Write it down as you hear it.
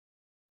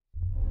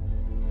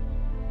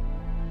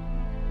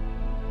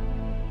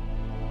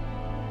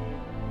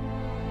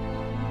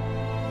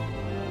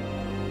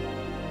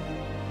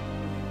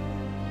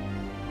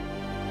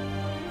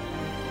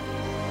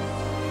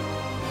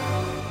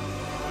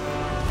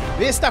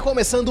Está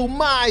começando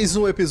mais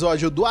um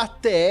episódio do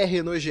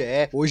ATR no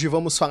GE. Hoje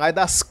vamos falar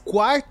das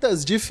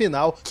quartas de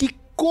final, que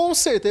com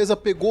certeza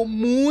pegou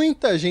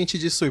muita gente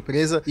de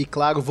surpresa. E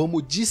claro,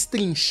 vamos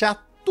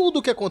destrinchar tudo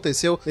o que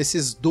aconteceu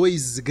nesses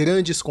dois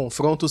grandes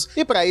confrontos.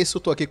 E pra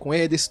isso, tô aqui com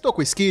eles, tô com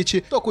o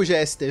Skit, tô com o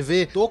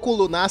GSTV, tô com o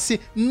Lunassi.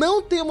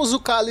 Não temos o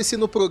Cálice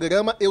no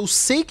programa. Eu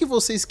sei que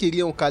vocês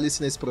queriam o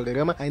Cálice nesse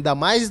programa, ainda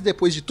mais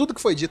depois de tudo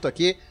que foi dito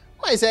aqui,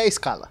 mas é a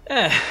escala.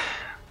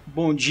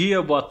 Bom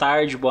dia, boa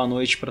tarde, boa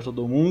noite pra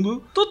todo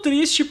mundo. Tô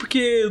triste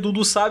porque o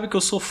Dudu sabe que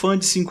eu sou fã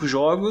de 5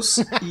 jogos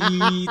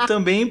e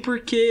também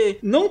porque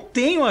não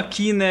tenho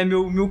aqui, né,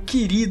 meu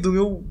querido,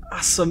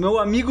 meu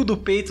amigo do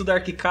peito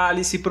Dark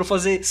Cálice pra eu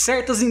fazer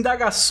certas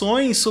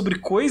indagações sobre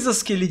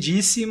coisas que ele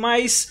disse,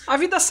 mas a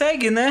vida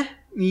segue, né?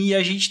 E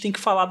a gente tem que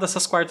falar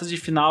dessas quartas de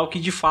final que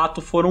de fato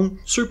foram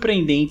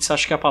surpreendentes,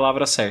 acho que é a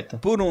palavra certa.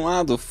 Por um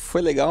lado,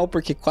 foi legal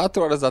porque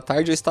 4 horas da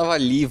tarde eu estava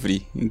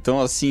livre. Então,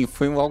 assim,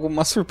 foi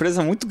uma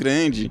surpresa muito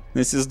grande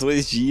nesses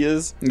 2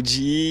 dias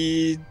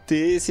de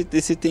ter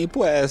esse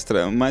tempo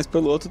extra. Mas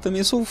pelo outro,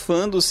 também sou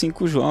fã dos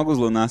 5 jogos,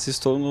 Lunassi.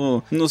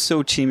 Estou no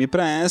seu time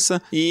pra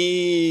essa.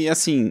 E,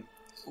 assim,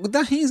 o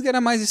da Rensga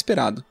era mais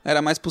esperado,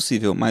 era mais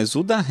possível, mas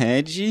o da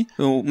Red,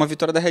 uma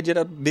vitória da Red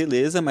era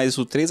beleza, mas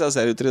o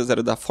 3-0 e o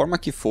 3-0 da forma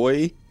que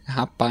foi,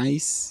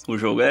 rapaz... O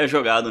jogo é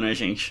jogado, né,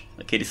 gente?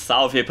 Aquele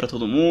salve aí pra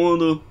todo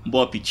mundo,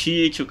 bom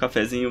apetite, o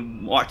cafezinho,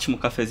 um ótimo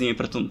cafezinho aí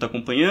pra todo mundo tá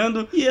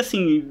acompanhando. E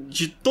assim,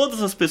 de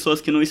todas as pessoas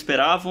que não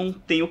esperavam,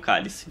 tem o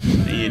Cálice,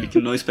 tem ele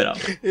que não esperava.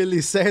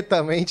 Ele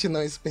certamente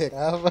não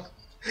esperava.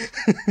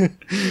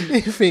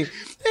 Enfim,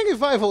 ele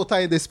vai voltar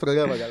aí desse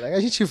programa, galera. A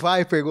gente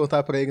vai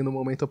perguntar pra ele no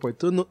momento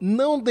oportuno.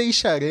 Não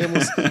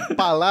deixaremos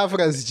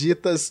palavras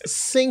ditas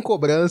sem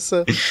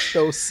cobrança.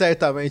 Então,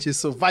 certamente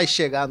isso vai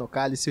chegar no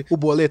Cálice. O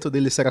boleto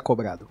dele será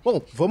cobrado.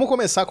 Bom, vamos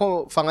começar a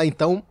falar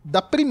então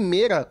da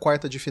primeira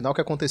quarta de final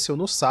que aconteceu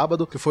no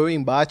sábado, que foi o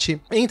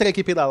embate entre a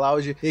equipe da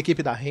Loud e a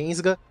equipe da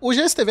Rensga. O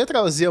GSTV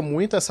trazia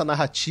muito essa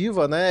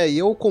narrativa, né? E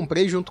eu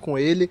comprei junto com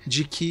ele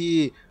de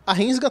que a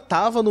Rensga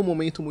tava num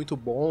momento muito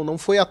bom, não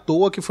foi à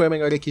toa que foi a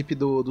melhor equipe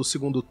do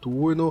segundo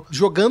turno,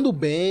 jogando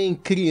bem,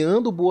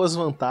 criando boas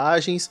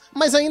vantagens,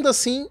 mas ainda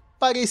assim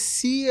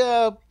parecia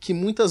que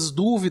muitas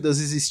dúvidas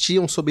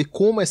existiam sobre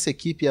como essa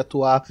equipe ia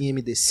atuar em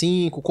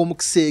MD5, como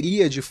que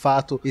seria de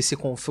fato esse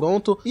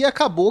confronto, e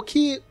acabou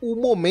que o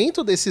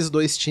momento desses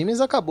dois times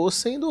acabou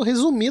sendo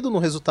resumido no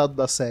resultado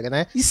da série,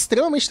 né?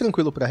 Extremamente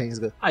tranquilo pra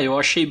Rensga. Eu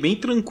achei bem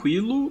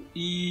tranquilo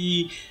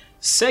e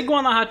segue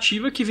uma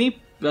narrativa que vem,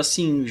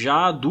 assim,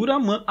 já dura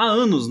há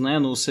anos, né,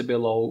 no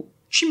CBLOL.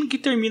 Time que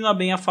termina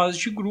bem a fase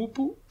de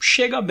grupo,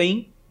 chega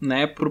bem,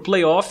 né, pro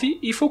playoff,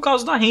 e foi o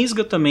caso da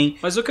Rensga também.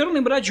 Mas eu quero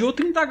lembrar de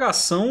outra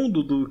indagação,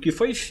 Dudu, que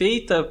foi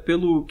feita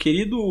pelo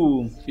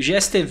querido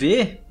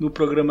GSTV no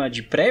programa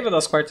de prévia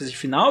das quartas de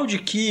final, de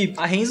que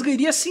a Rensga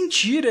iria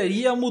sentir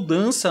aí a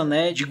mudança,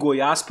 né, de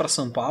Goiás pra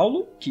São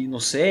Paulo, que não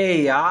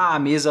sei, a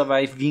mesa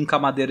vai vir com a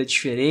madeira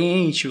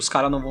diferente, os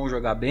caras não vão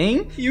jogar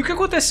bem. E o que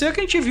aconteceu é que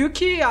a gente viu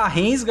que a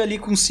Rensga ali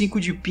com 5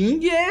 de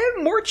ping é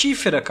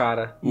mortífera,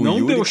 cara. O não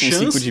Yuri deu com chance.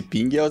 5 de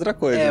ping é outra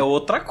coisa. É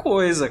outra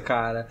coisa,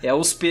 cara. É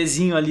os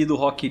pezinhos ali do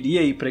Rock Lee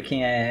aí, pra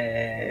quem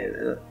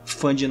é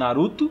fã de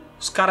Naruto.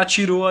 Os caras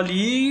tirou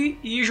ali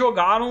e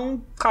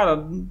jogaram, cara,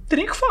 não tem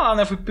nem o que falar,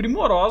 né? Foi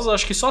primorosa.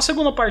 Acho que só a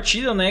segunda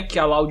partida, né, que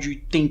a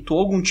Loud tentou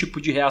algum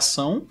tipo de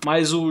reação,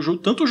 mas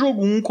tanto o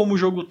jogo 1 como o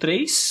jogo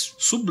 3,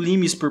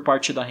 sublimes por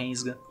parte da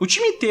Rensga. O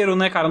time inteiro,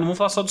 né, cara, não vou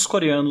falar só dos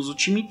coreanos, o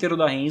time inteiro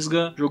da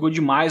Rensga jogou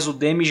demais. O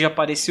Damage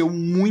apareceu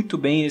muito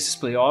bem nesses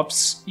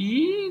playoffs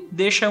e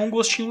deixa um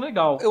gostinho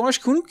legal. Eu acho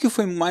que o único que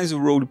foi mais o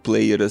role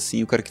player,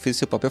 assim, o cara que fez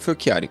seu papel foi o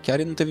Chiari.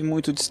 Chiari não teve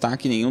muito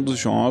destaque em nenhum dos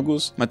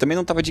jogos, mas também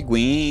não tava de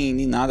Gwen,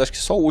 nem nada. Acho que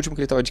só o último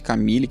que ele tava de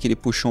Camille, que ele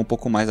puxou um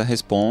pouco mais a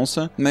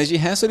responsa. Mas de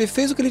resto ele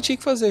fez o que ele tinha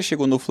que fazer.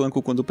 Chegou no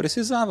flanco quando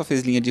precisava,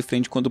 fez linha de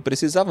frente quando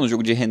precisava. No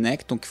jogo de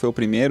Renekton, que foi o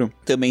primeiro,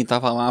 também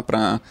tava lá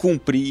pra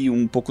cumprir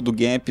um pouco do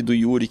gap do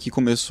Yuri, que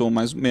começou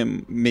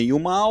meio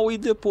mal, e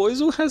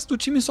depois o resto do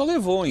time só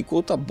levou.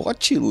 Enquanto a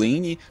bot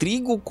lane,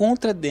 Trigo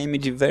contra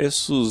Damage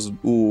versus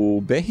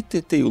o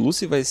BRTT e o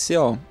Lucy vai ser,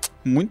 ó,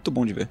 muito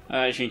bom de ver.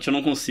 Gente, eu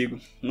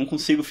não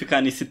consigo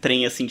ficar nesse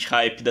trem assim de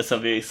hype dessa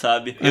vez,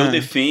 sabe? Eu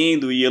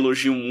defendo e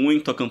elogio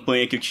muito a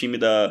campanha que o time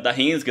da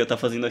Rensga tá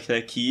fazendo até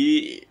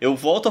aqui. Eu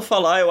volto a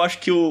falar, eu acho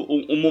que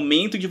o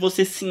momento de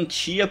você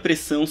sentir a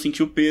pressão,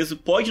 sentir o peso,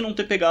 pode não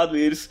ter pegado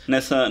eles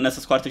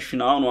nessas quartas de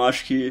final. Não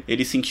acho que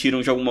eles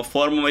sentiram de alguma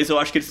forma, mas eu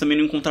acho que eles também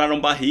não encontraram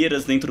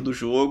barreiras dentro do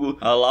jogo.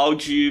 A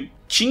Loud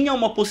tinha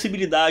uma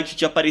possibilidade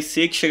de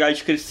aparecer, de chegar e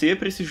de crescer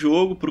pra esse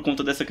jogo, por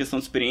conta dessa questão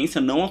de experiência,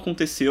 não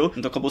aconteceu,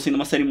 então acabou sendo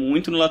uma série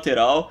muito no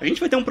lateral. A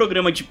gente vai ter um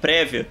programa de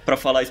prévia pra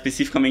falar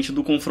especificamente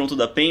do confronto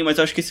da PEN, mas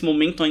eu acho que esse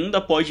momento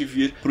ainda pode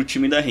vir pro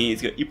time da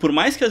Rensga, e por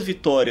mais que as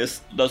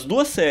vitórias das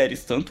duas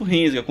séries, tanto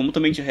Rensga como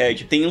também de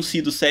Red, tenham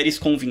sido séries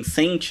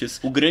convincentes,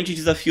 o grande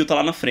desafio tá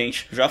lá na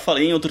frente. Já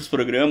falei em outros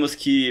programas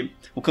que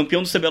o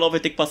campeão do CBLOL vai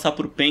ter que passar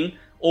por PEN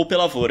ou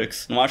pela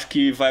Vorax. Não acho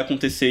que vai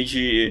acontecer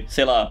de,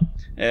 sei lá,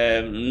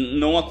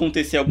 não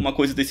acontecer alguma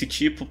coisa desse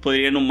tipo.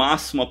 Poderia no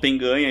máximo a PEN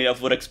ganha e a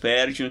Vorax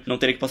perde, não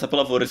teria que passar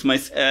pela Vorax,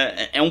 mas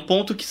é um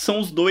ponto que são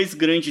os dois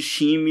grandes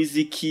times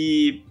e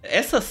que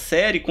essa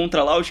série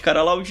contra a Loud, cara,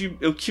 a Loud,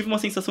 eu tive uma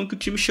sensação que o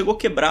time chegou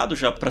quebrado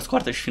já pras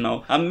quartas de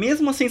final. A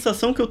mesma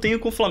sensação que eu tenho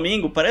com o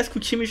Flamengo, parece que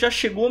o time já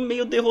chegou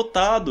meio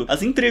derrotado.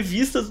 As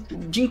entrevistas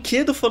de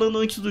Inquedo falando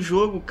antes do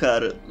jogo,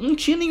 cara, não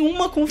tinha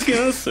nenhuma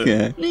confiança.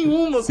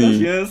 Nenhuma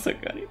confiança,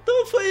 cara.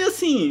 Então foi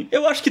assim,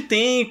 eu acho que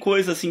tem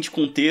coisa assim de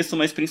contexto,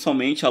 mas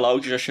principalmente a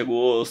Loud já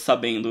chegou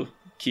sabendo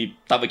que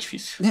tava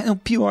difícil. O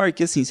pior é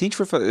que, assim, se a gente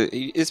for fazer...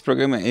 Esse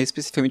programa é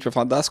especificamente pra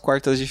falar das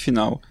quartas de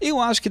final. Eu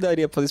acho que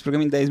daria pra fazer esse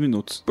programa em 10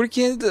 minutos.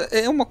 Porque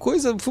é uma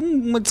coisa... Foi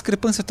uma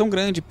discrepância tão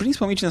grande,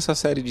 principalmente nessa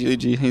série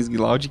de Hensg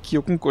Loud, que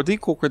eu concordei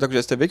com o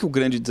GSTV que o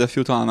grande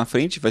desafio tá lá na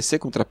frente, vai ser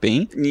contra a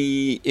PEN.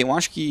 E eu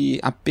acho que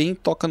a PEN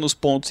toca nos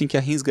pontos em que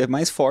a Hensg é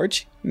mais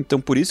forte.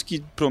 Então, por isso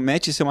que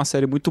promete ser uma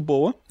série muito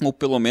boa. Ou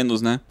pelo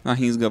menos, né? A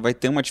Hensg vai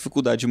ter uma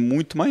dificuldade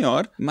muito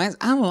maior. Mas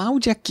a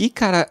Loud aqui,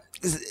 cara...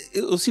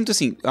 Eu sinto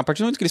assim, a partir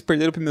do momento que eles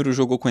perderam o primeiro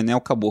jogo com o Enel,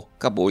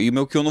 acabou. E o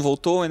Melchior não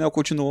voltou, o Enel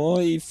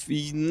continuou e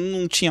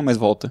não tinha mais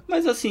volta.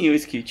 Mas assim,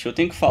 Skit, eu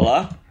tenho que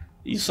falar,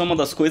 isso é uma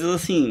das coisas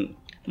assim...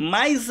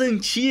 mais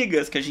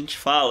antigas que a gente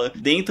fala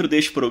dentro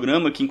deste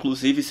programa, que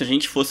inclusive se a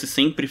gente fosse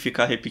sempre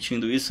ficar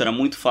repetindo isso, era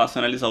muito fácil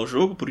analisar o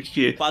jogo,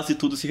 porque quase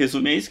tudo se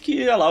resume a isso,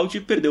 que a Loud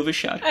perdeu o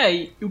vestiário.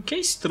 E o que é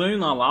estranho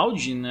na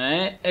Loud,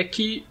 né, é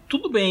que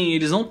tudo bem,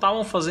 eles não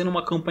estavam fazendo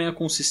uma campanha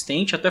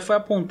consistente, até foi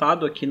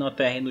apontado aqui na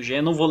TR e no GE,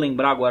 não vou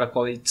lembrar agora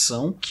qual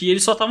edição, que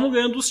eles só estavam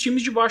ganhando os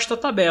times de baixo da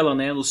tabela,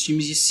 né, os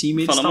times de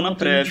cima eles estavam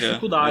tendo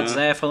dificuldades,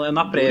 né, falando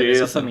na prévia,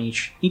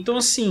 exatamente. Então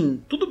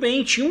assim, tudo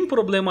bem, tinha um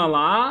problema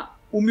lá.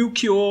 O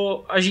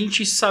Melchior, a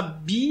gente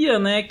sabia,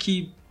 né,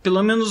 que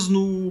pelo menos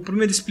no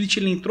primeiro split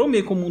ele entrou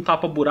meio como um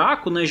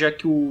tapa-buraco, né, já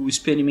que o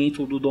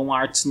experimento do Dom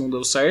Arts não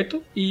deu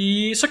certo.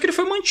 Só que ele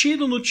foi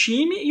mantido no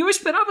time e eu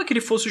esperava que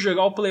ele fosse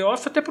jogar o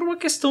playoff até por uma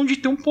questão de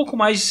ter um pouco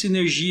mais de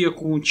sinergia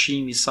com o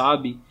time,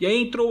 sabe? E aí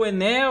entrou o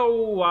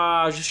Enel,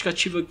 a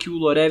justificativa que o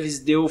Lorevis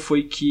deu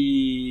foi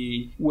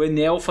que o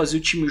Enel fazia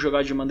o time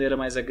jogar de maneira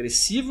mais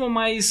agressiva,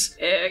 mas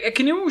é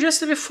que nem o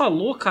GSTV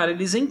falou, cara,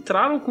 eles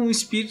entraram com um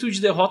espírito de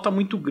derrota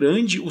muito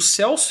grande. O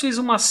Celso fez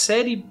uma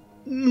série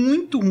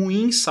muito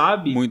ruim,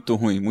 sabe? Muito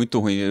ruim, muito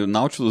ruim. O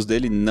Nautilus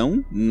dele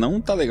não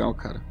tá legal,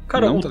 cara.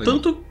 Cara, o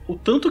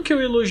tanto que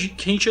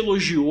que a gente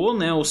elogiou,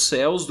 né, o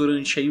Cells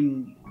durante aí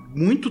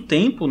muito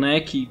tempo,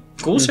 né, que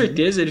com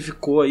certeza ele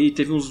ficou aí,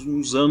 teve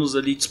uns anos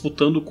ali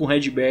disputando com o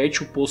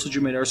Redbert o posto de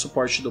melhor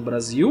suporte do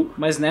Brasil,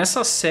 mas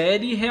nessa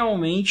série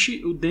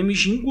realmente o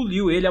Damage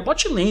engoliu ele, a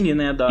bot lane,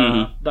 né,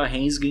 da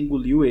Hensg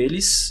engoliu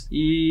eles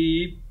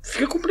e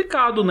fica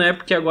complicado, né,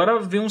 porque agora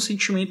vem um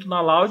sentimento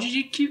na Loud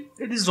de que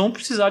eles vão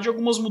precisar de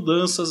algumas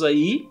mudanças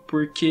aí,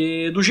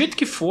 porque do jeito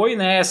que foi,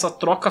 né, essa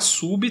troca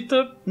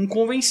súbita não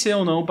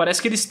convenceu, não,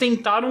 parece que eles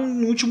tentaram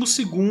no último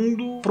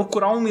segundo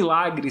procurar um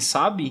milagre,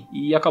 sabe,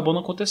 e acabou não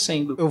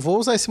acontecendo. Eu vou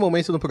usar esse momento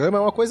no programa,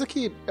 é uma coisa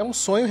que é um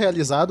sonho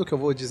realizado, que eu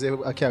vou dizer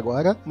aqui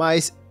agora,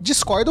 mas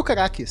discordo,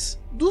 Craques.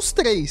 Dos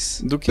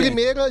três. Do quê?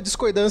 Primeira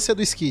discordância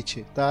do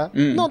Skit, tá?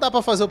 Não dá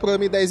pra fazer o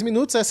programa em 10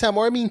 minutos, essa é a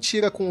maior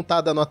mentira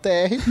contada no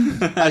ATR.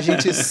 A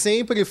gente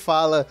sempre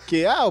fala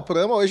que, o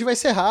programa hoje vai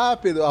ser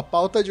rápido, a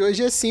pauta de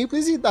hoje é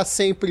simples e dá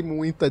sempre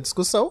muita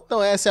discussão.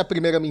 Então essa é a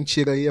primeira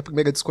mentira aí, a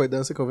primeira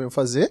discordância que eu venho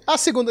fazer. A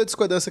segunda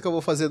discordância que eu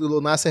vou fazer do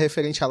Lunassi é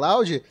referente a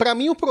Loud. Pra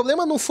mim o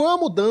problema não foi a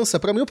mudança,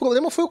 pra mim o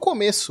problema foi o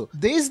começo.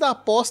 Desde a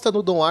aposta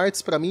no Dom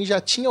Arts, pra mim já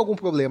tinha algum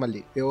problema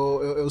ali.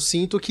 Eu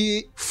sinto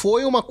que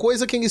foi uma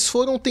coisa que eles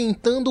foram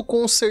tentando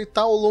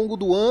consertar ao longo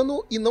do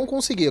ano e não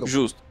conseguiram.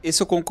 Justo.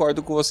 Esse eu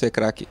concordo com você,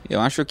 craque. Eu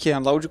acho que a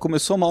Loud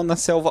começou mal na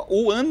selva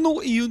o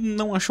ano e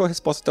não achou a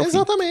resposta até o fim.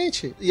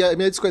 Exatamente. E a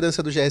minha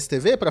discordância do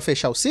GSTV, pra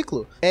fechar o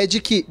ciclo, é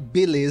de que,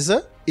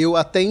 beleza, eu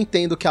até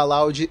entendo que a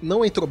Loud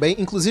não entrou bem.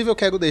 Inclusive, eu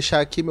quero deixar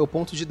aqui meu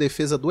ponto de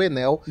defesa do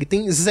Enel. Ele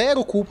tem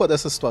zero culpa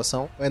dessa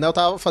situação. O Enel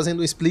tava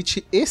fazendo um split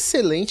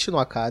excelente no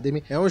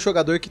Academy. É um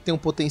jogador que tem um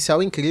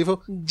potencial incrível.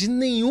 De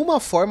nenhuma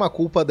forma a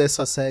culpa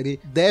dessa série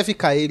deve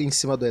cair em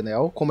cima do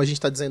Enel. Como a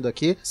gente tá dizendo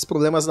aqui, os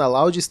problemas na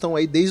Loud estão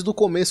aí desde o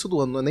começo do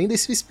ano. Não é nem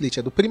desse split,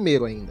 é do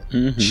primeiro ainda.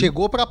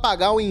 Chegou pra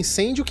apagar um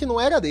incêndio que não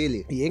era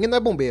dele. E ele não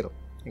é bombeiro.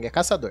 Ele é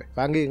caçador.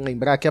 Vale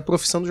lembrar que é a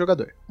profissão do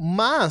jogador.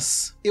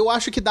 Mas eu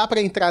acho que dá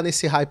pra entrar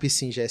nesse hype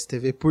sim,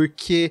 GSTV,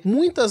 porque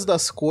muitas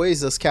das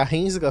coisas que a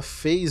Hensga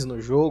fez no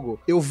jogo,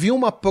 eu vi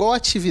uma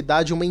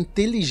proatividade, uma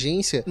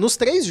inteligência. Nos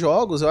 3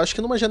 jogos, eu acho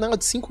que numa janela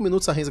de 5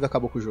 minutos a Hensga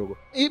acabou com o jogo.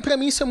 E pra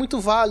mim isso é muito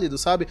válido,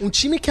 sabe? Um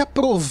time que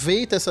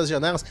aproveita essas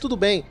janelas, tudo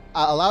bem,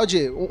 a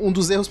Loud, um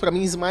dos erros pra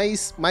mim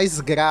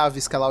mais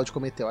graves que a Loud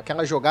cometeu,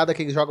 aquela jogada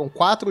que eles jogam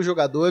 4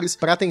 jogadores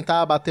pra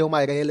tentar bater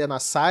uma Irelia na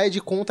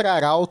side contra a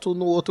Arauto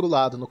no outro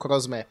lado, no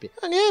cross map.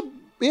 Ali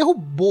erro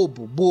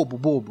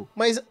bobo.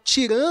 Mas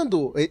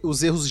tirando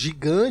os erros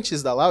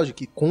gigantes da Loud,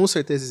 que com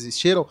certeza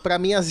existiram, pra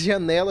mim as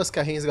janelas que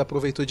a Rensga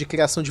aproveitou de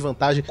criação de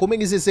vantagem, como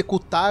eles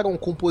executaram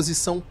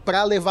composição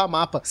pra levar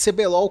mapa.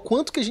 CBLOL,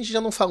 quanto que a gente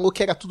já não falou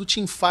que era tudo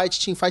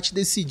teamfight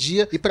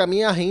decidia, e pra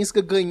mim a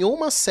Rensga ganhou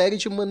uma série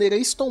de maneira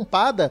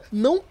estompada,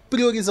 não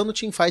priorizando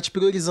teamfight,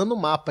 priorizando o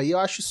mapa, e eu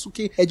acho isso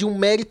que é de um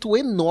mérito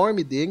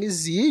enorme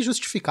deles e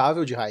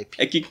justificável de hype.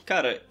 É que,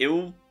 cara,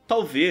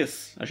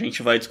 talvez, a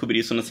gente vai descobrir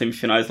isso nas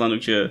semifinais lá no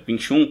dia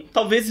 21,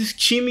 talvez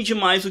estime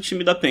demais o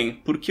time da PEN,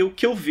 porque o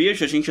que eu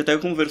vejo, a gente até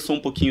conversou um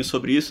pouquinho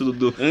sobre isso,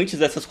 Dudu, antes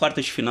dessas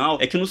quartas de final,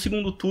 é que no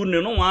segundo turno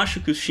eu não acho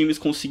que os times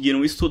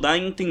conseguiram estudar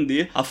e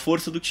entender a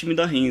força do time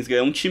da Rensga.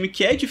 É um time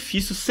que é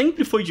difícil,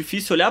 sempre foi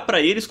difícil olhar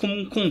pra eles como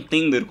um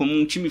contender, como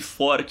um time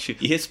forte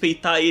e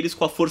respeitar eles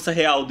com a força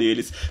real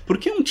deles,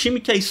 porque é um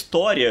time que a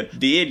história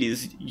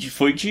deles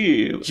foi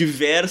de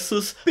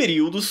diversos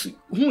períodos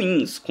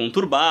ruins,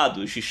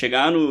 conturbados, de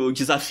chegar no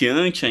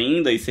desafiante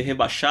ainda e ser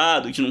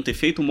rebaixado, de não ter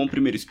feito um bom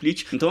primeiro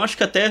split. Então acho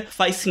que até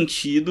faz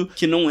sentido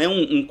que não é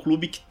um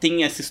clube que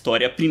tem essa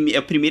história. É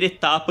a primeira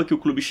etapa que o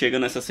clube chega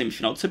nessa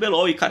semifinal do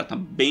CBLOL e, cara, tá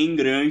bem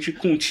grande,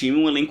 com um time,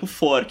 um elenco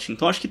forte.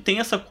 Então acho que tem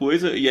essa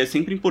coisa e é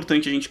sempre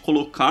importante a gente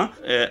colocar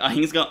a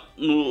Rensga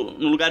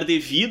no lugar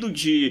devido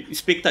de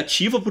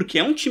expectativa, porque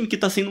é um time que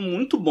tá sendo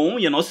muito bom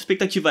e a nossa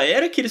expectativa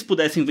era que eles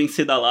pudessem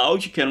vencer da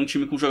Loud, que era um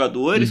time com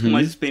jogadores, com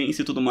mais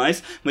experiência e tudo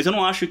mais, mas eu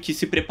não acho que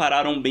se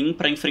prepararam bem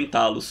pra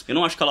enfrentá-los. Eu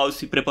não acho que a Loud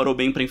se preparou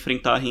bem pra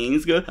enfrentar a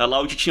Rensga. A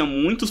Loud tinha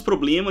muitos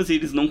problemas e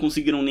eles não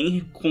conseguiram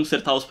nem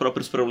consertar os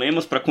próprios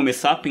problemas pra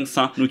começar a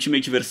pensar no time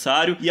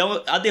adversário. E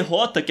a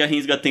derrota que a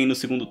Rensga tem no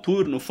segundo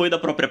turno foi da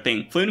própria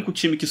PEN. Foi o único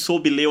time que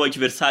soube ler o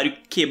adversário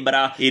e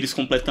quebrar eles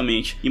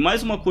completamente. E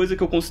mais uma coisa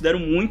que eu considero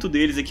muito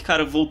deles é que,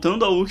 cara,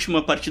 voltando à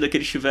última partida que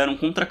eles tiveram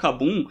contra a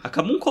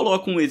Kabum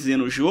coloca um EZ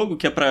no jogo,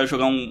 que é pra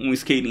jogar um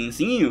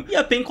scalingzinho, e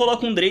a PEN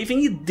coloca um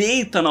Draven e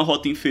deita na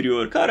rota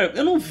inferior. Cara,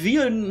 eu não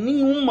via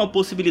nenhuma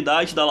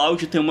possibilidade da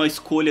Loud ter uma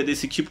escolha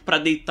desse tipo pra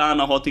deitar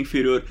na rota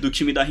inferior do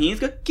time da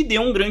Rensga, que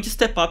deu um grande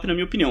step up na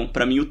minha opinião.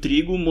 Pra mim o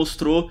Trigo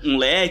mostrou um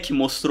leque,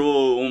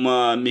 mostrou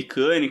uma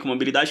mecânica, uma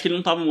habilidade que ele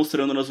não tava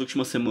mostrando nas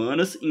últimas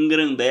semanas,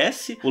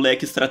 engrandece o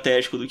leque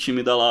estratégico do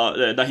time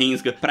da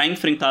Rensga pra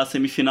enfrentar a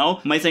semifinal,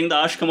 mas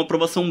ainda acho que é uma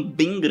aprovação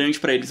bem grande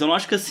pra eles. Eu não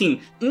acho que, assim,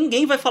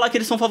 ninguém vai falar que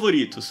eles são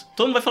favoritos,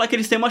 todo mundo vai falar que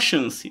eles têm uma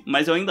chance,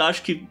 mas eu ainda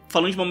acho que,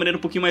 falando de uma maneira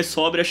um pouquinho mais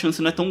sóbria, a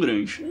chance não é tão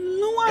grande.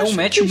 Não acho. É um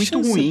match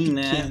muito ruim,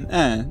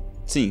 né?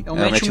 Sim, é um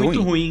match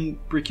muito ruim,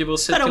 porque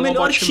você tem o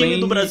melhor bot time lane...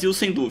 do Brasil,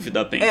 sem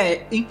dúvida, PEN.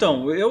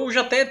 Então, eu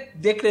já até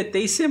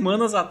decretei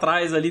semanas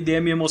atrás ali,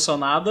 DM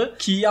emocionada,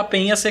 que a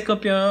PEN ia ser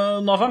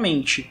campeã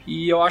novamente.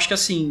 E eu acho que,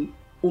 assim,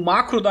 o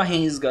macro da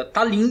Rensga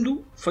tá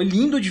lindo. Foi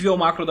lindo de ver o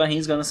macro da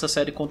Rensga nessa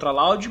série contra a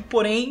Loud,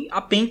 porém a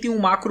PEN tem um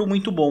macro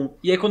muito bom.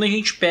 E aí quando a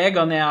gente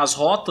pega, né, as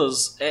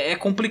rotas, é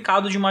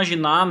complicado de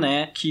imaginar,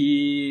 né,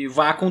 que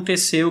vai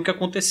acontecer o que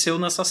aconteceu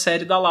nessa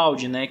série da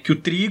Loud, né, que o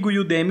Trigo e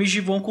o Damage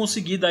vão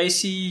conseguir dar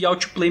esse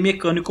outplay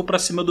mecânico pra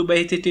cima do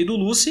BRTT e do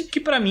Lucy, que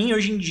pra mim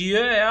hoje em dia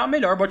é a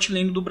melhor bot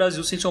lane do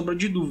Brasil, sem sombra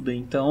de dúvida.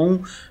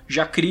 Então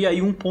já cria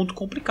aí um ponto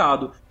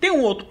complicado. Tem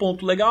um outro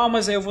ponto legal,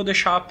 mas aí eu vou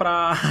deixar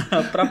pra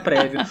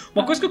prévia.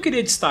 Uma coisa que eu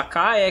queria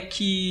destacar é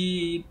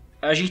que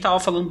a gente tava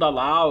falando da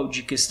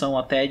Loud, questão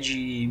até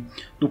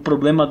do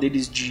problema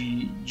deles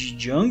de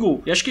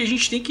jungle, e acho que a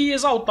gente tem que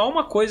exaltar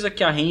uma coisa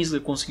que a Rensga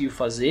conseguiu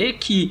fazer,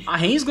 que a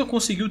Rensga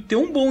conseguiu ter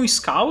um bom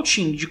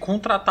scouting de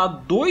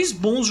contratar 2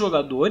 bons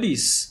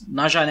jogadores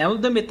na janela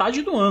da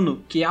metade do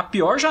ano, que é a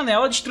pior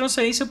janela de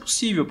transferência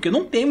possível, porque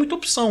não tem muita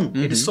opção.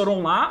 Eles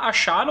foram lá,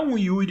 acharam o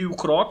Yuri e o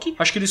Croc,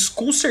 acho que eles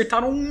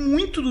consertaram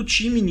muito do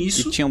time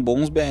nisso. E tinham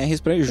bons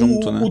BRs pra ir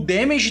junto, né? O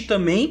Damage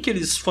também, que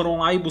eles foram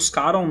lá e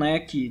buscaram, né,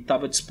 que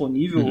tava disponível,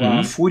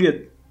 a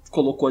Fúria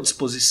colocou à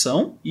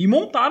disposição e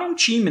montaram um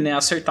time, né?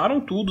 Acertaram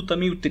tudo,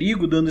 também o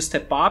Trigo dando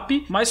step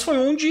up, mas foi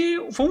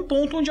um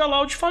ponto onde a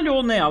Loud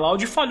falhou, né? A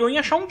Loud falhou em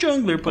achar um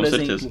jungler, por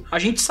exemplo. Certeza. A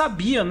gente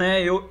sabia,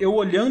 né? Eu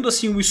olhando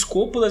assim o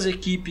escopo das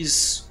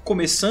equipes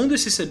começando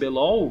esse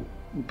CBLOL,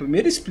 no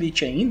primeiro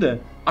split ainda,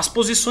 as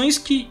posições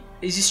que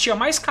existia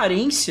mais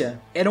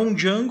carência eram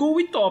jungle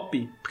e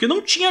top, porque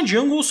não tinha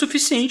jungle o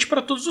suficiente para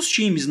todos os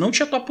times, não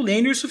tinha top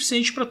laner o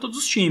suficiente para todos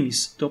os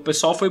times. Então o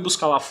pessoal foi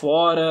buscar lá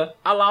fora,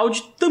 a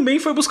Loud também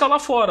foi buscar lá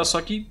fora,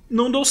 só que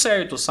não deu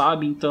certo,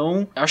 sabe?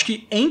 Então acho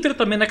que entra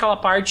também naquela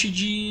parte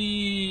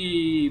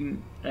de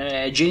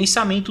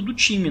gerenciamento do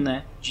time,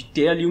 né? De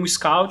ter ali um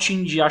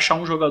scouting, de achar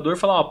um jogador e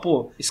falar,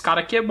 pô, esse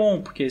cara aqui é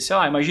bom, porque, sei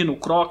lá, imagina o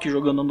Croc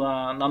jogando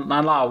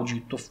na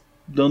Loud, tô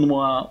dando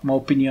uma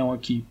opinião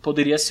aqui.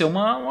 Poderia ser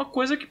uma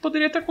coisa que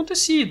poderia ter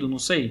acontecido, não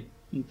sei.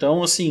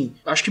 Então, assim,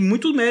 acho que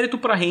muito mérito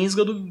pra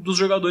Rensga dos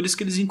jogadores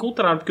que eles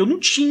encontraram, porque eu não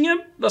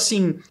tinha,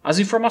 assim, as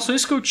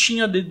informações que eu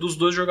tinha dos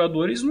 2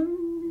 jogadores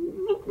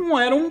não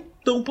eram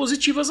tão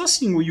positivas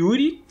assim. O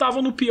Yuri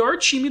tava no pior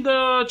time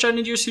da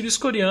Challenger Series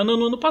coreana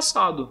no ano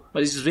passado,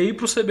 mas veio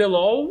pro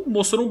CBLOL,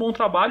 mostrou um bom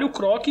trabalho. O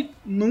Croc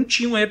não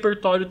tinha um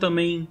repertório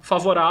também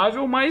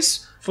favorável,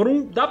 mas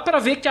dá pra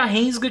ver que a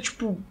Rensga,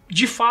 tipo,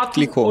 de fato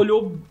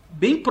olhou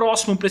bem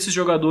próximo pra esses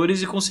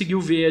jogadores e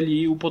conseguiu ver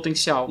ali o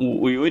potencial.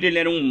 O Yuri, ele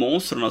era um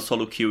monstro na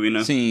solo queue,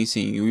 né?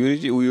 Sim.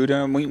 O Yuri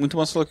é muito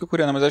bom solo queue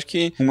coreano, mas acho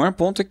que o maior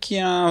ponto é que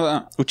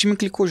o time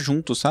clicou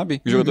junto,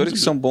 sabe? Jogadores que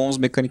são bons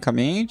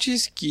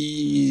mecanicamente,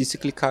 que se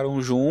clicaram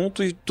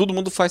junto e todo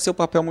mundo faz seu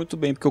papel muito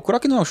bem, porque o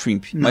Croc não é o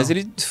Shrimp, mas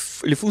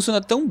ele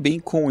funciona tão bem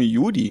com o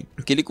Yuri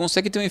que ele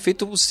consegue ter um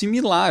efeito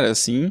similar,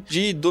 assim,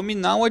 de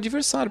dominar o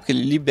adversário, porque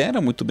ele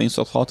libera muito bem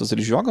suas rotas,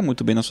 ele joga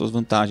muito bem nas suas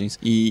vantagens,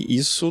 e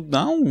isso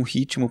dá um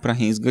ritmo pra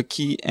Rensga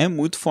que é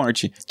muito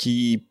forte,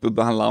 que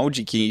a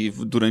Loud, que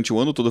durante o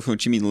ano todo foi um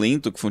time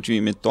lento, que foi um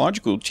time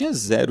metódico, tinha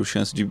zero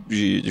chance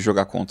de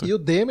jogar contra. E o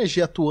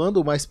Damage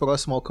atuando mais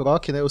próximo ao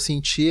Croc, né, eu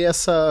senti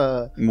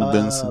essa...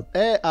 mudança.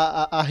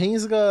 A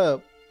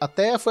Rensga...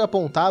 Até foi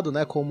apontado,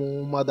 né, como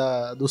uma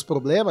dos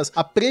problemas,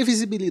 a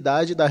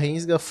previsibilidade da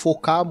Rensga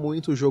focar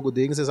muito o jogo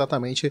deles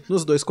exatamente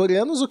nos dois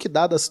coreanos, o que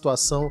dada a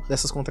situação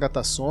dessas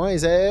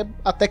contratações é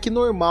até que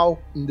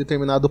normal em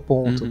determinado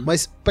ponto.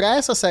 Mas pra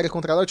essa série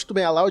contra a Loud, tudo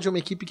bem, a Loud é uma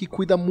equipe que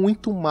cuida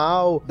muito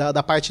mal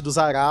da parte dos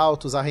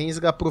arautos, a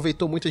Rensga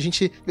aproveitou muito,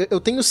 eu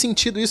tenho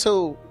sentido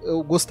isso,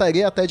 eu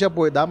gostaria até de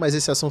abordar mais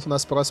esse assunto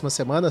nas próximas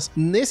semanas.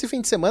 Nesse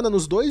fim de semana,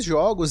 nos 2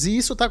 jogos, e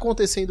isso tá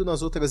acontecendo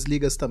nas outras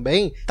ligas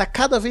também, tá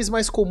cada vez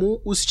mais comum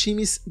os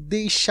times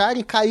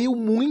deixarem, caiu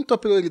muito a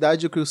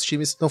prioridade do que os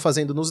times estão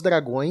fazendo nos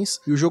dragões,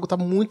 e o jogo tá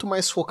muito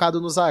mais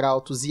focado nos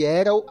arautos, e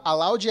a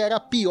Loud era a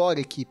pior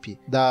equipe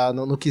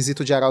no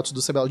quesito de arautos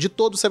do CBLOL, de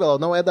todo o CBLOL,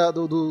 não é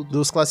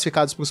dos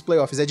classificados pros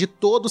playoffs, é de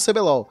todo o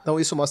CBLOL. Então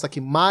isso mostra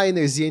que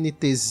Miners,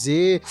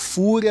 INTZ,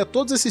 Fúria,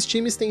 todos esses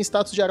times têm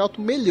status de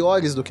arauto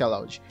melhores do que a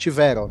Loud.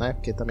 Tiveram, né?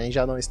 Porque também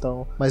já não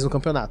estão mais no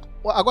campeonato.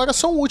 Agora,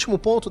 só um último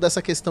ponto dessa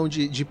questão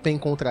de PEN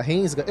contra a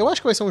Rensga, eu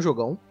acho que vai ser um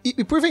jogão,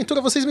 e porventura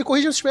vocês me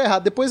corrijam se estiver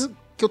errado, depois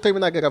que eu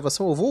terminar a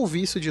gravação eu vou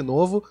ouvir isso de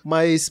novo,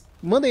 mas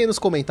mandem aí nos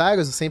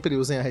comentários, sempre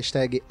usem a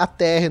hashtag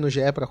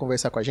ATRNoGE pra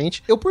conversar com a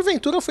gente. Eu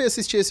porventura fui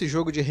assistir esse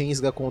jogo de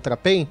Rensga contra a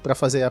PEN pra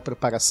fazer a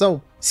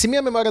preparação, se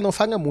minha memória não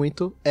falha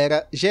muito,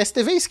 era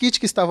GSTV e Skit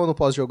que estavam no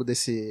pós-jogo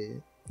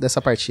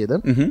dessa partida.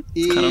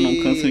 Os caras não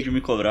cansam de me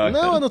cobrar, Não,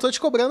 cara. eu não tô te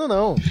cobrando,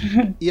 não.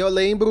 E eu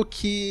lembro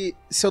que,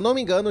 se eu não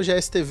me engano, o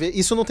GSTV...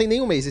 Isso não tem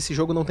nenhum mês, esse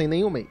jogo não tem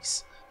nenhum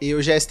mês. E o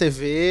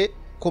GSTV...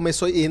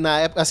 começou, e na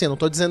época, assim, eu não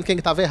tô dizendo que ele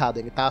tava errado,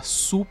 ele tá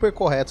super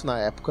correto na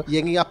época, e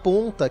ele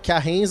aponta que a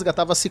Rensga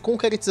tava se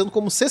concretizando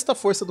como 6ª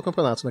força do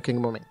campeonato naquele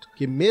momento,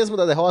 que mesmo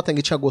da derrota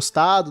ele tinha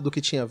gostado do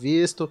que tinha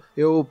visto.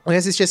 Eu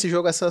assisti esse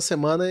jogo essa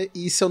semana,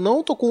 e se eu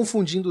não tô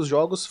confundindo os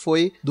jogos,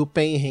 foi do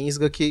PEN e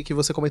Rensga que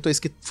você comentou isso,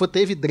 que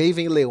teve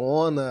Draven e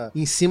Leona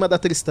em cima da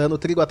Tristana. O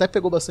Trigo até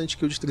pegou bastante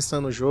kill de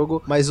Tristana no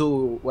jogo, mas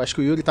acho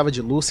que o Yuri tava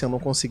de Lucian, não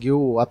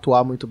conseguiu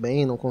atuar muito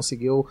bem, não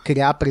conseguiu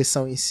criar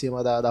pressão em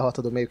cima da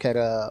rota do meio, que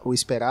era o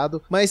esperado.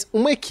 Mas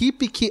uma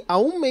equipe que há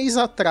um mês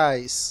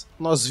atrás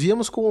nós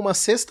víamos como uma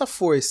 6ª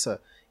força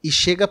e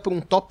chega para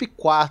um top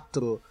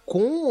 4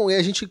 com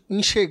a gente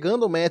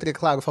enxergando métrica,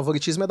 claro, o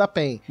favoritismo é da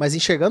PEN, mas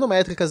enxergando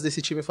métricas desse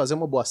time fazer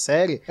uma boa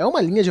série, é uma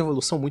linha de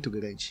evolução muito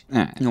grande.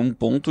 É um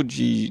ponto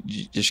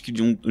acho que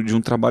de um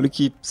trabalho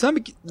que,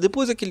 sabe, que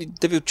depois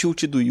teve o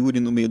tilt do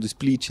Yuri no meio do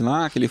split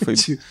lá, que ele foi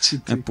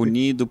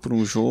punido por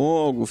um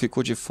jogo,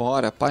 ficou de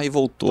fora, pá, e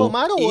voltou.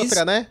 Tomaram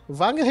outra, né?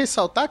 Vale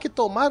ressaltar que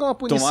tomaram uma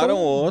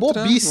punição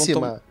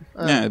bobíssima.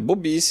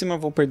 Bobíssima,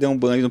 vão perder um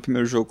ban no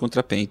primeiro jogo contra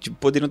a PEN. Tipo,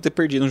 poderiam ter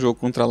perdido um jogo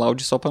contra a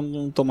Loud só pra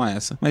não tomar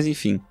essa. Mas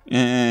enfim,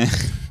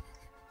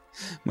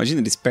 imagina,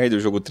 eles perdem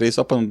o jogo 3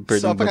 só pra não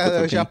perder só um jogo contra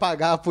a PEN. Já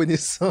pagar a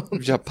punição.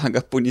 Já paga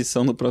a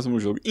punição no próximo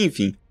jogo.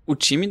 Enfim, o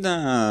time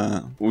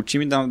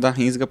da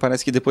Rensga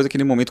parece que depois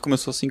daquele momento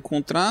começou a se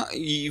encontrar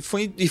e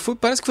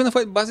parece que foi na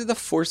base da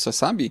força,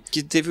 sabe?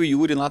 Que teve o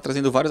Yuri lá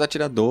trazendo vários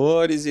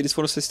atiradores, e eles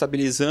foram se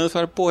estabilizando,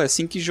 falaram, pô, é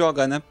assim que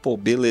joga, né? Pô,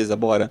 beleza,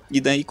 bora.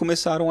 E daí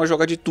começaram a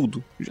jogar de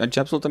tudo, de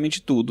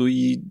absolutamente tudo,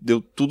 e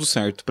deu tudo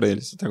certo pra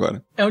eles até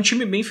agora. É um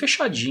time bem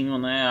fechadinho,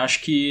 né?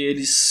 Acho que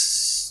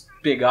eles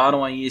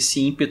pegaram aí esse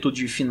ímpeto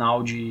de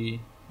final de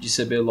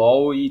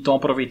CBLOL e estão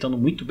aproveitando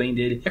muito bem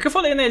dele. É que eu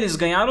falei, né? Eles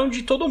ganharam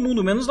de todo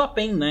mundo, menos da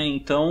PEN, né?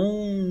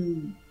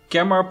 Então,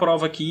 quer maior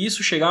prova que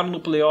isso? Chegaram no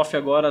playoff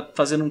agora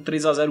fazendo um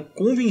 3-0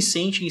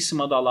 convincente em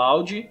cima da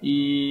Loud,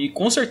 e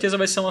com certeza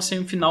vai ser uma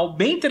semifinal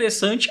bem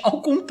interessante,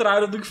 ao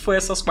contrário do que foi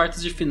essas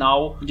quartas de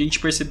final, onde a gente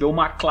percebeu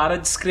uma clara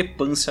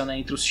discrepância, né,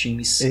 entre os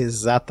times.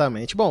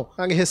 Exatamente. Bom,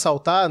 vale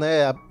ressaltar,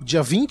 né,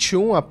 dia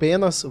 21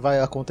 apenas vai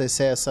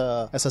acontecer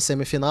essa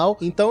semifinal,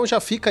 então já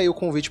fica aí o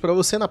convite pra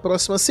você, na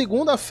próxima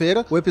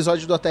segunda-feira o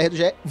episódio do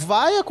ATR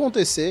vai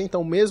acontecer,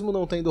 então mesmo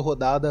não tendo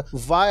rodada,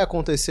 vai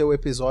acontecer o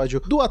episódio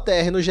do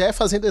ATR no GE,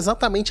 fazendo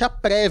exatamente a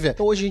prévia.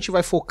 Então hoje a gente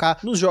vai focar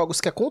nos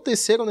jogos que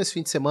aconteceram nesse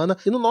fim de semana,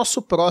 e no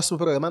nosso próximo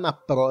programa, na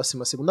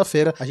próxima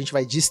segunda-feira, a gente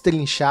vai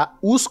destrinchar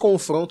os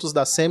confrontos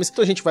das semis.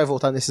 Então a gente vai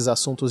voltar nesses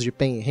assuntos de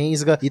PEN e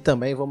Rensga, e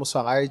também vamos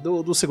falar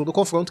do segundo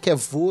confronto, que é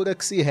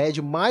Vorax e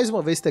Red. Mais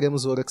uma vez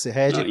teremos Vorax e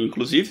Red.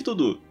 Inclusive,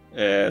 Dudu,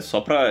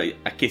 só pra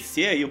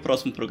aquecer aí o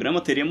próximo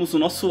programa, teremos o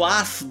nosso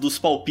as dos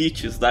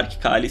palpites, Dark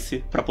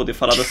Cálice, pra poder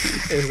falar das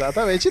semis.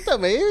 Exatamente, e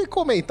também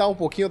comentar um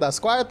pouquinho das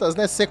quartas,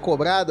 né, ser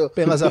cobrado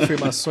pelas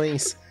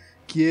afirmações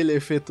que ele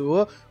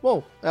efetuou.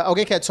 Bom,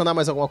 alguém quer adicionar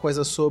mais alguma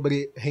coisa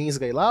sobre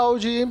Rensga e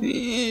Loud?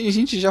 E a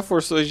gente já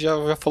forçou,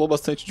 já falou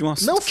bastante de um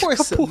assunto.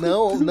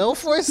 Não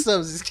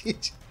forçamos,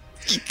 Skit.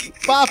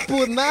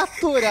 Papo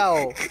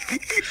natural.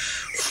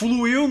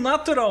 Fluiu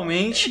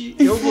naturalmente,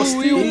 eu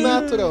gostei. Fluiu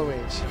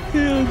naturalmente.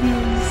 Meu Deus do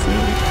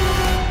céu.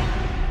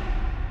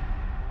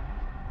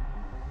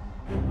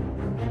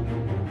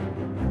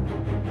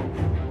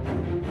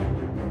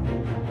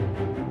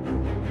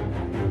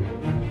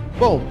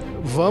 Bom,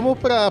 vamos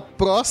pra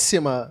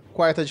próxima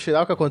quarta de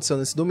final que aconteceu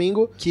nesse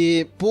domingo,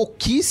 que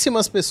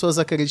pouquíssimas pessoas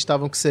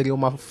acreditavam que seria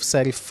uma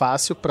série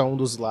fácil pra um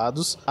dos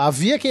lados.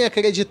 Havia quem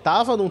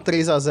acreditava num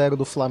 3-0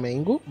 do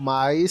Flamengo,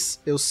 mas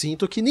eu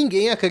sinto que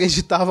ninguém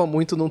acreditava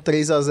muito num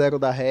 3-0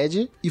 da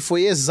Red, e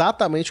foi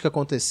exatamente o que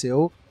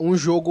aconteceu. Um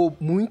jogo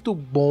muito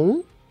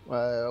bom.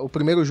 O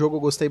primeiro jogo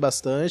eu gostei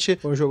bastante,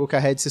 foi um jogo que a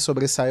Red se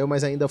sobressaiu,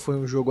 mas ainda foi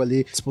um jogo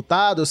ali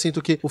disputado. Eu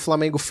sinto que o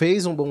Flamengo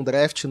fez um bom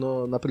draft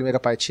na primeira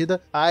partida.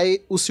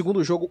 Aí o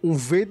segundo jogo, um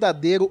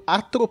verdadeiro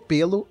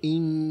atropelo.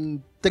 Em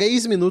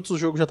 3 minutos o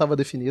jogo já estava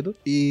definido.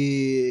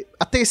 E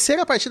a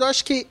terceira partida, eu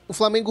acho que o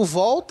Flamengo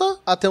volta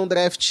a ter um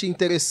draft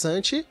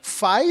interessante,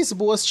 faz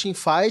boas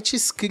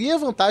teamfights, cria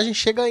vantagem,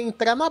 chega a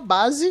entrar na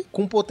base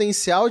com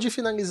potencial de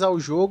finalizar o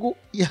jogo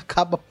e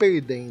acaba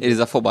perdendo. Eles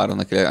afobaram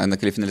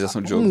naquele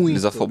finalização de jogo. Muito,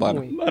 eles afobaram.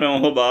 muito. Barão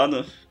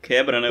roubado.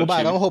 Quebra, né? O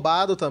Barão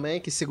roubado também,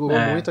 que segurou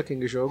muito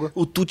aquele jogo.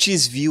 O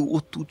Tutis viu.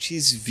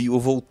 Eu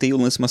voltei o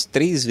lance umas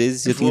 3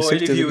 vezes e eu tenho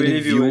certeza que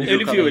ele viu.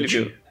 Ele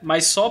viu.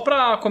 Mas só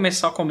pra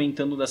começar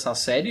comentando dessa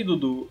série,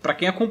 Dudu, pra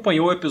quem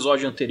acompanhou o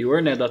episódio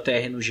anterior, né, da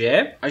TR no GE,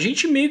 a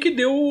gente meio que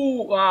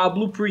deu a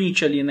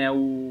blueprint ali, né,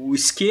 o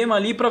esquema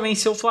ali pra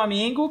vencer o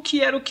Flamengo,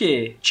 que era o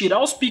quê?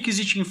 Tirar os piques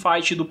de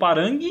teamfight do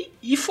Parangue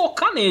e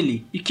focar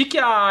nele. E o que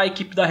a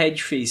equipe da Red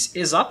fez?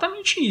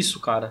 Exatamente isso,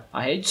 cara.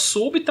 A Red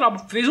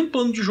fez um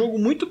plano de jogo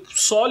muito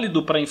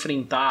sólido pra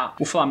enfrentar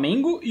o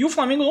Flamengo, e o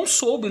Flamengo não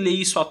soube ler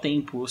isso a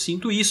tempo. Eu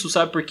sinto isso,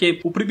 sabe?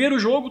 Porque o primeiro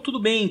jogo, tudo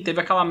bem, teve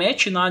aquela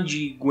match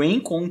de Gwen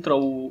contra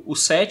o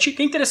Seth,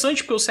 que é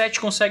interessante porque o Seth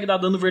consegue dar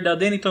dano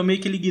verdadeiro, então meio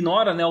que ele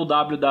ignora, né, o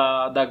W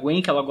da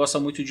Gwen, que ela gosta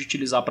muito de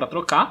utilizar pra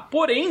trocar.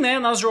 Porém, né,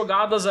 nas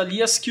jogadas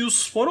ali, as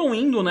kills foram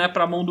indo, né,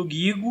 pra mão do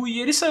Gigo, e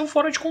ele saiu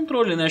fora de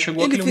controle, né?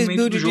 Chegou aquele momento do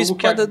jogo que... Ele fez build de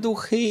espada do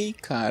rei,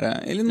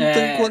 cara. Ele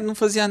não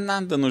fazia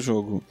nada no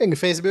jogo. Ele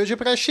fez build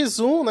pra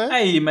X1, né?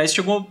 Aí, mas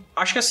chegou...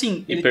 Acho que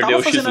assim, ele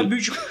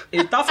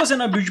tava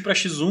fazendo a build pra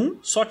X1,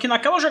 só que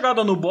naquela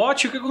jogada no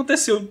bot, o que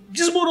aconteceu?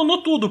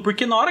 Desmoronou tudo,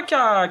 porque na hora que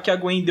a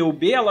Gwen deu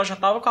B, ela já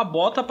tava com a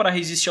bota pra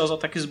resistir aos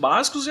ataques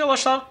básicos, e ela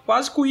estava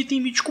quase com o item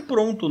mítico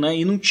pronto, né?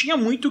 E não tinha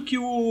muito que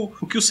o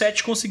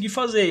Seth conseguir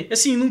fazer.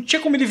 Assim, não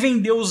tinha como ele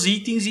vender os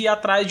itens e ir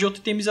atrás de outra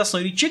itemização.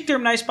 Ele tinha que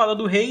terminar a espada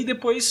do rei e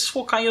depois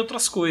focar em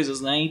outras coisas,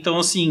 né? Então,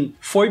 assim,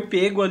 foi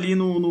pego ali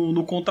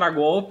no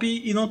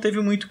contragolpe e não teve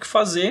muito o que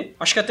fazer.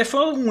 Acho que até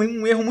foi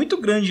um erro muito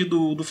grande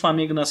do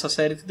Flamengo nessa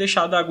série ter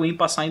deixado a Gwen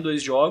passar em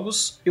 2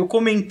 jogos. Eu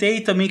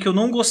comentei também que eu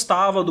não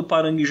gostava do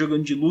Parangue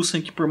jogando de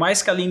Lucian, que por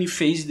mais que a lane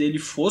phase dele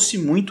fosse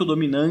muito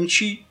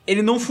dominante,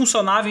 ele não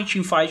funcionava em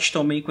teamfight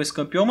também com esse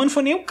campeão, mas não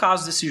foi nem o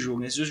caso desse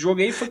jogo. Esse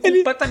jogo aí foi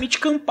completamente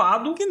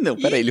campado.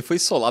 Peraí, ele foi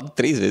solado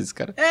 3 vezes,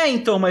 cara.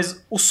 Então,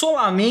 mas o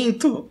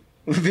solamento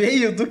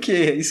veio do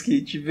quê,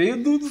 Skit? Veio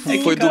do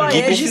foi do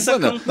Aegis.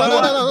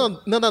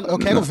 Não, eu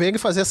quero ver ele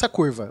fazer essa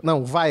curva.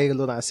 Não, vai,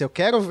 Lunassi, eu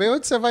quero ver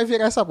onde você vai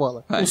virar essa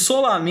bola. O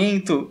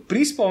solamento,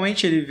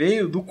 principalmente, ele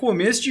veio do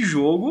começo de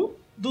jogo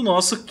do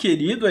nosso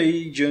querido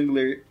aí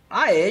jungler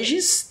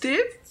Aegis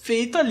ter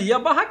feito ali a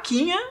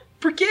barraquinha,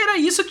 porque era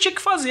isso que tinha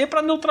que fazer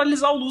pra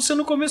neutralizar o Lucian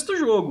no começo do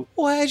jogo.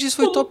 O Aegis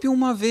foi top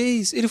uma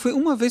vez. Ele foi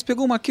uma vez,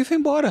 pegou uma kill e foi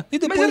embora. E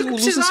depois mas ele o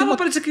precisava Lucian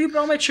pra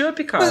desequilibrar o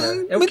matchup,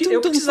 cara. Eu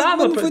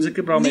precisava pra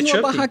desequilibrar o matchup.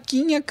 Nem uma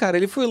barraquinha, cara.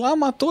 Ele foi lá,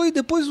 matou e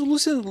depois o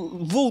Lucian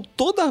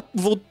voltou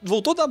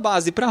da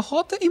base pra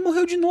rota e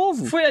morreu de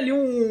novo. Foi ali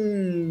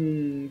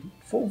um...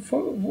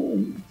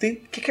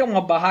 que é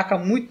uma barraca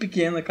muito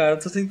pequena, cara.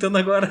 Tô tentando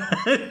agora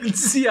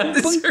desviar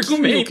desse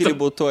argumento. Que ele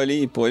botou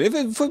ali, pô.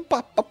 Ele foi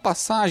pra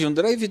passagem, um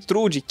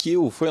drive-thru de kill.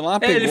 Foi lá,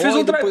 pegou ele fez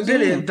um depois...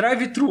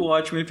 drive-thru,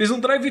 ótimo. Ele fez um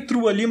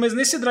drive-thru ali, mas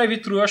nesse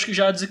drive-thru eu acho que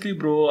já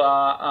desequilibrou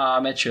a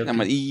matchup. Não,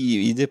 mas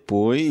e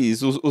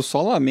depois, o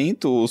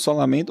solamento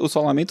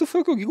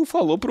foi o que o Gigo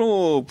falou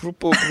pro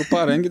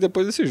Parangue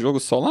depois desse jogo.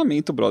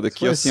 Solamento, brother.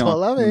 Aqui, assim,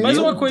 solamento. Mas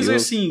uma coisa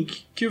assim,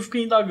 que eu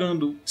fiquei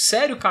indagando.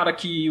 Sério, cara,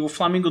 que o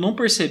Flamengo não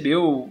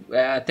percebeu,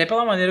 até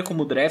pela maneira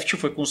como o draft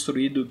foi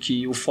construído,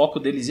 que o foco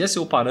deles ia ser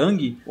o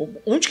Parangue.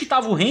 Onde que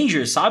tava o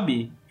Ranger,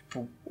 sabe?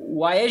 Tipo,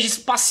 o Aegis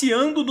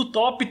passeando do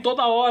top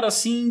toda hora,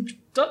 assim...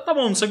 Tá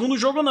bom, no segundo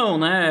jogo não,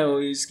 né,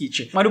 o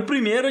Skit? Mas no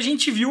primeiro a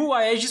gente viu o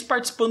Aegis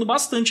participando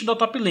bastante da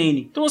top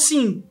lane. Então,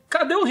 assim,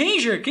 Cadê o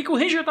Ranger? O que o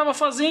Ranger tava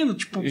fazendo?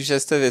 Tipo...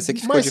 GSTV, você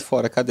que ficou de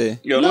fora, cadê?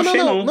 Eu não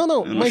achei, não.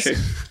 Não, mas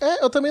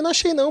eu também não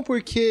achei, não,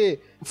 porque...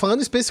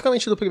 Falando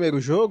especificamente do primeiro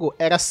jogo,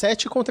 era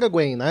 7 contra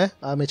Gwen, né?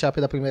 A matchup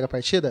da primeira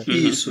partida.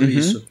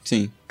 Isso.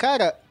 Sim.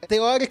 Cara,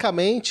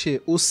 teoricamente,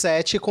 o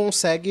 7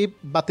 consegue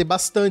bater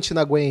bastante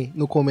na Gwen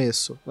no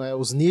começo, né?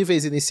 Os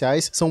níveis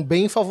iniciais são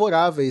bem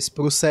favoráveis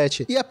pro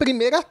 7. E a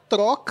primeira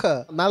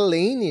troca na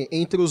lane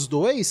entre os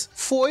dois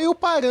foi o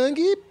Parang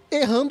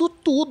errando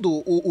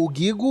tudo. O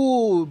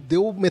Gigo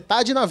deu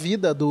metade na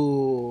vida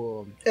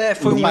do...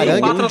 foi um Parang.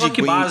 4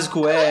 ataque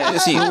básico,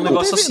 assim, um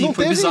negócio assim,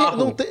 foi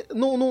bizarro.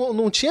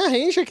 Não tinha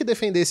Ranger que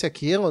defendesse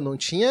aquilo, não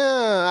tinha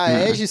a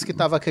Aegis que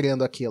tava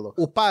criando aquilo.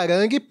 O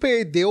Parang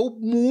perdeu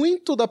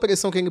muito da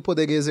pressão que ele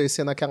poderia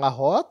exercer naquela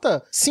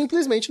rota,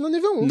 simplesmente no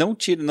nível 1.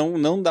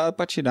 Não dá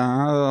pra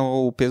tirar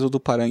o peso do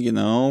Parang,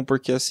 não,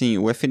 porque assim,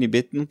 o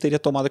FNB não teria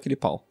tomado aquele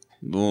pau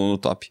no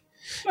top.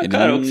 Mas,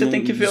 cara, o que você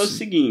tem que ver é o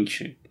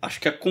seguinte... Acho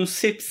que a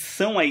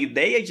concepção, a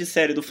ideia de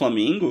série do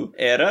Flamengo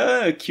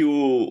era que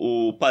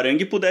o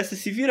Parang pudesse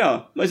se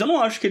virar. Mas eu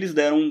não acho que eles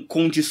deram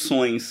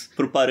condições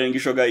pro Parang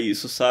jogar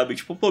isso, sabe?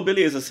 Tipo, pô,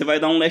 beleza, você vai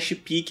dar um last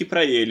pick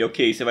pra ele,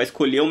 ok, você vai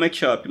escolher o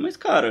matchup. Mas,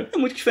 cara, é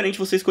muito diferente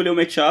você escolher o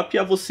matchup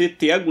a você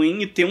ter a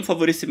Gwen e ter um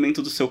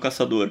favorecimento do seu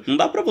caçador. Não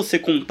dá pra você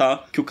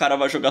contar que o cara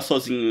vai jogar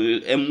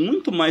sozinho. É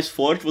muito mais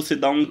forte você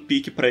dar um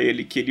pick pra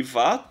ele que ele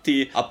vá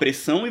ter a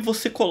pressão e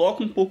você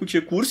coloca um pouco de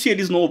recurso e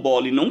ele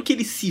snowball, e não que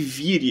ele se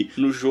vire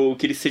no jogo,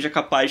 que ele seja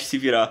capaz de se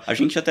virar. A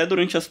gente até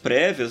durante as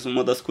prévias,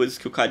 uma das coisas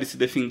que o Kari se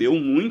defendeu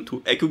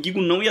muito é que o Gigo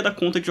não ia dar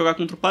conta de jogar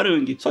contra o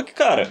Parang. Só que,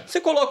 cara,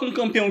 você coloca um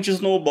campeão de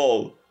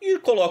snowball e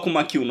coloca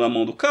uma kill na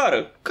mão do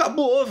cara,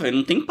 acabou, velho.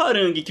 Não tem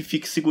Parang que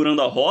fique segurando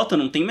a rota,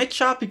 não tem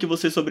matchup que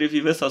você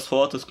sobreviva a essas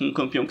rotas com um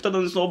campeão que tá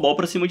dando snowball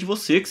pra cima de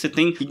você, que você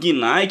tem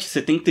Ignite, você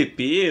tem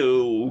TP,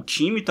 o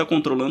time tá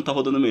controlando, tá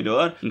rodando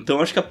melhor. Então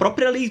acho que a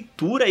própria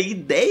leitura e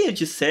ideia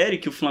de série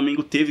que o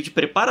Flamengo teve de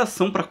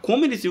preparação pra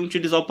como eles iam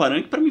utilizar o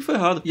Parang, pra mim foi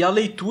errado. E a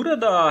leitura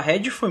da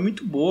Red foi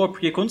muito boa,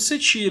 porque quando você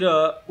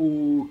tira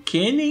o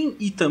Kennen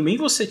e também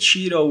você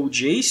tira o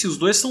Jayce, os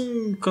dois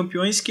são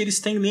campeões que eles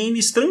têm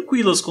lanes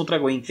tranquilas contra a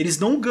Gwen. Eles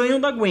não ganham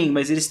da Gwen,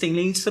 mas eles têm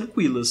lanes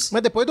tranquilas.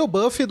 Mas depois do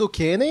buff do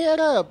Kennen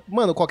era...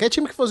 Mano, qualquer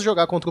time que fosse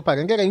jogar contra o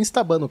Parang era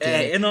instaban o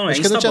Kennen.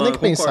 Acho que não tinha nem que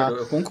pensar.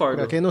 Eu concordo.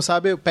 Pra quem não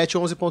sabe, o patch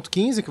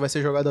 11.15, que vai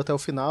ser jogado até o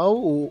final,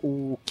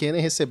 o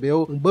Kennen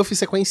recebeu um buff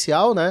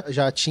sequencial, né?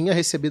 Já tinha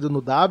recebido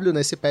no W,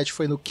 nesse patch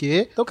foi no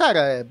Q. Então,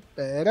 cara,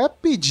 era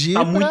pedir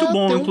tá muito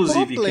bom, ter um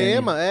inclusive,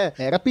 problema.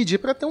 Era pedir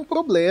pra ter um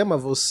problema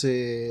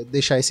você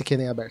deixar esse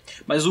Kennen aberto.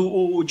 Mas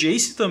o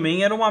Jayce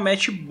também era uma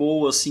match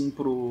boa, assim,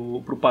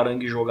 pro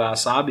Parang jogar,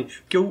 sabe?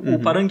 Porque o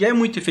Parang é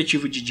muito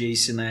efetivo de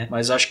Jayce, né?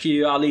 Mas acho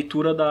que a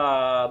leitura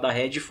da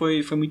Red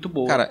foi muito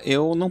boa. Cara,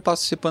 eu não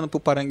passo esse pano pro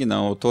Parang,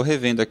 não. Eu tô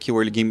revendo aqui o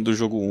early game do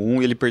jogo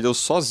 1 e ele perdeu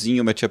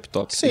sozinho o matchup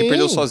top. Sim, ele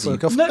perdeu sozinho.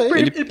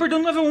 Ele perdeu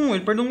no level 1,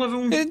 ele perdeu no level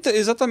 1.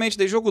 Exatamente,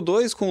 daí jogo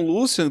 2 com o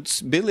Lucian,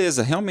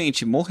 beleza,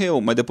 realmente,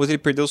 morreu. Mas depois ele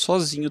perdeu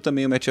sozinho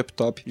também o matchup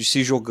top, de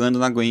se jogando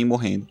na Gwen e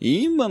morrendo.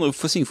 E, mano,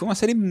 foi uma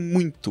série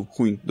muito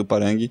ruim do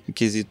Parang, em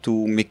quesito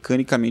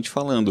mecanicamente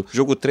falando.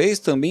 Jogo 3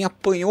 também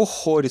apanhou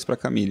horrores pra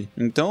Camille.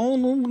 Então,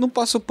 não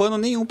passo pano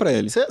nenhum pra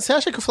ele. Você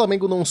acha que o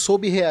Flamengo não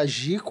soube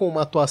reagir com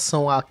uma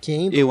atuação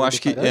aquém do eu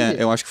acho que Parang?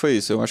 Eu acho que foi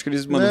isso. Eu acho que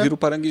eles, mano, viram o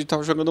Parang que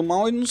tava jogando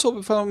mal e não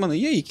soube falar, mano,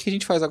 e aí, o que a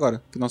gente faz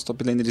agora? Que nosso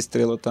top laner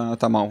estrela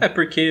tá mal.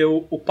 Porque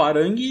o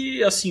Parang,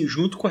 assim,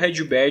 junto com o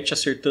Redbert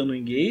acertando o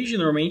engage,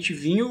 normalmente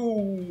vinha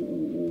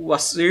o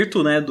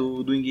acerto, né,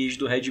 do engage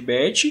do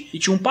Redbert, e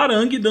tinha um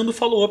Parang dando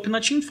follow-up na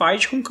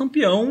teamfight com o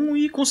campeão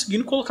e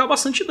conseguindo colocar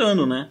bastante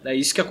dano, né? É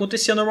isso que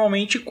acontecia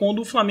normalmente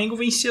quando o Flamengo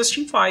vencia as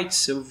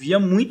teamfights. Eu via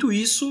muito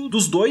isso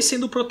dos dois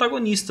sendo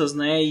protagonistas,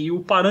 né? E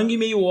o Parang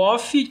meio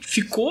off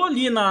ficou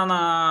ali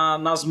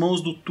nas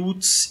mãos do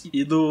Tuts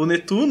e do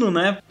Netuno,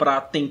 né? Pra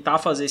tentar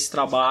fazer esse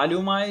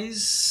trabalho,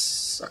 mas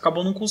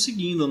acabou não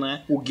conseguindo,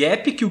 né? O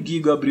gap que o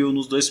Gigo abriu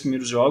nos 2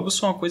 primeiros jogos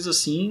foi uma coisa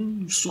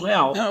assim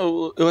surreal.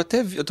 Eu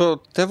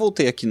até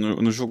voltei aqui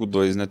no jogo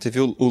 2, né? Teve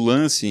o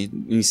lance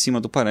em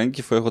cima do Parang,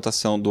 que foi a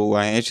rotação do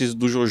Aegis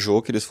do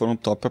Jojo, que eles foram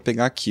top pra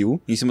pegar a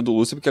kill em cima do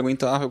Lúcio, porque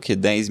aguentava o quê?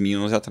 10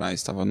 minutos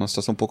atrás. Tava numa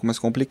situação um pouco mais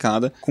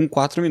complicada, com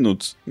 4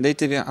 minutos. Daí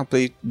teve a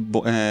play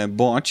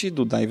bot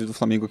do dive do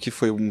Flamengo, que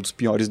foi um dos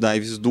piores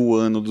dives do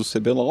ano do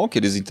CBLOL, que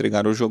eles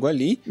entregaram o jogo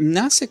ali.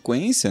 Na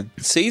sequência,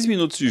 6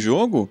 minutos de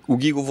jogo, o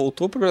Gigo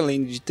voltou pra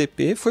lane de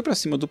TP, foi pra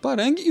cima do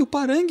Parang, e o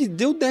Parang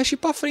deu dash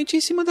pra frente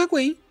em cima da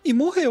Gwen, e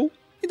morreu.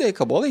 E daí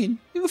acabou a lane.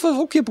 E eu vou fazer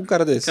o que pra um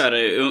cara desse? Cara,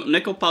 não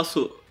é que eu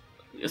passo...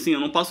 Assim,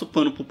 eu não passo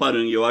pano pro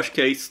Parang. Eu acho que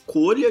a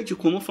escolha de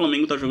como o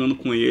Flamengo tá jogando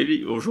com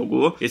ele, ou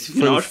jogou, esse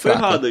final acho que foi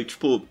errada. E,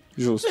 tipo...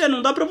 Justo.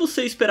 Não dá pra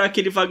você esperar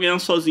que ele vá ganhar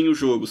sozinho o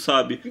jogo,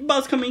 sabe? E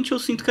basicamente eu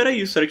sinto que era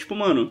isso. Era tipo,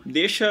 mano,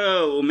 deixa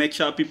o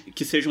matchup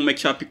que seja um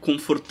matchup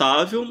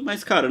confortável,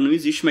 mas, cara, não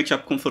existe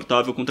matchup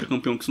confortável contra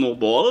campeão que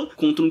snowbola,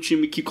 contra um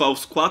time que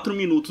aos 4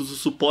 minutos o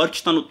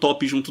suporte tá no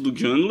top junto do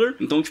jungler.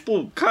 Então,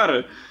 tipo,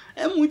 cara...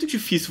 é muito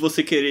difícil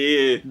você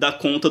querer dar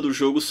conta do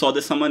jogo só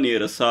dessa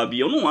maneira, sabe?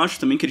 Eu não acho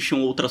também que eles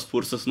tinham outras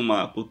forças no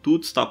mapa. O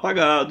Tuts tá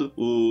apagado,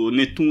 o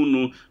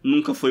Netuno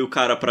nunca foi o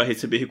cara pra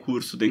receber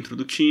recurso dentro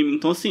do time.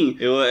 Então, assim,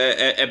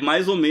 é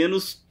mais ou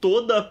menos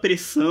toda a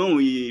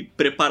pressão e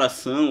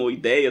preparação ou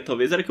ideia,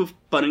 talvez, era que o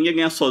Parang ia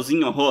ganhar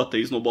sozinho a rota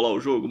e snowballar o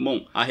jogo.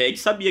 Bom, a Red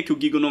sabia que o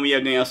Gigo não ia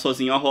ganhar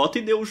sozinho a rota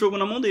e deu o jogo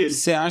na mão dele.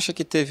 Você acha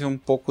que teve um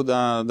pouco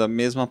da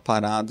mesma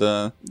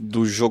parada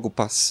do jogo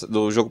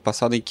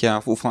passado em que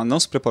o Flamengo não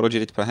se preparou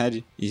direito pra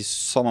Red e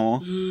só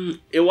mamou?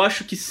 Eu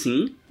acho que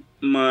sim,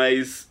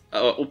 mas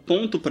o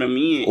ponto pra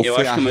mim, ou eu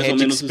foi acho que é mais ou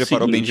menos se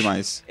preparou bem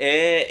demais?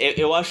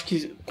 Eu acho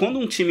que quando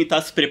um time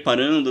tá se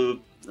preparando,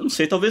 eu não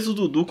sei, talvez o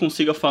Dudu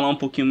consiga falar um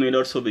pouquinho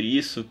melhor sobre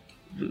isso,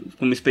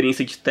 com uma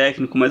experiência de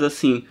técnico, mas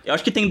assim, eu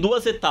acho que tem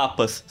 2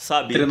 etapas,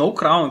 sabe? Treinou o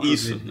Crown,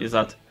 inclusive. Isso,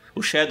 exato.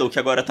 O Shadow, que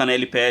agora tá na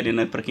LPL,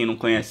 né, pra quem não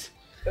conhece.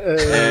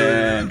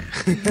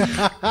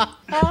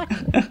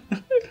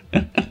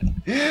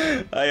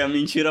 Ai, a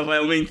mentira vai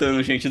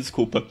aumentando, gente,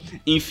 desculpa.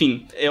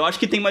 Enfim, eu acho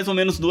que tem mais ou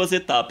menos 2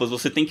 etapas.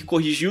 Você tem que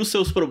corrigir os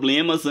seus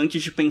problemas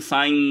antes de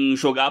pensar em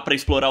jogar pra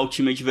explorar o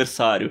time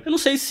adversário. Eu não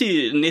sei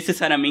se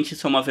necessariamente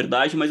isso é uma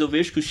verdade, mas eu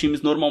vejo que os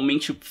times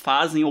normalmente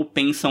fazem ou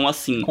pensam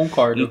assim.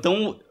 Concordo.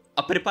 Então,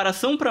 a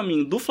preparação pra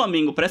mim do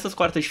Flamengo pra essas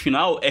quartas de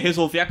final é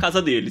resolver a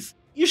casa deles.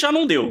 E já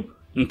não deu.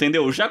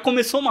 Entendeu? Já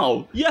começou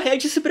mal. E a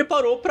Red se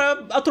preparou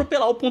pra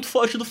atropelar o ponto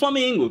forte do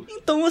Flamengo.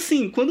 Então,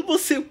 assim, quando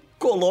você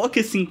coloca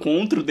esse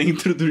encontro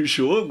dentro do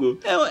jogo,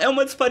 é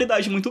uma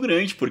disparidade muito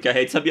grande, porque a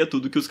Red sabia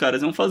tudo que os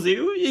caras iam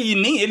fazer e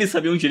nem eles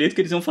sabiam direito o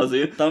que eles iam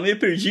fazer. Tava meio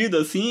perdido,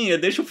 assim,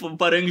 deixa o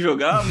Parang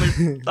jogar,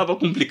 mas tava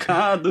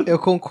complicado. Eu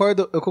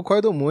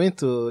concordo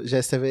muito,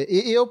 GSTV,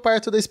 e eu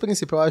parto desse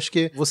princípio. Eu acho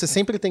que você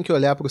sempre tem que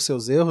olhar pros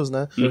seus erros,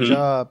 né? Eu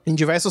já, em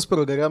diversos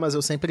programas,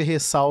 eu sempre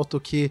ressalto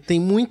que tem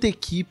muita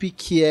equipe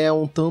que é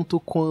um tanto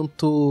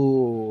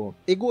quanto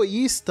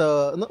egoísta,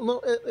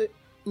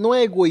 não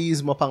é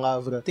egoísmo a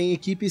palavra. Tem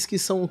equipes que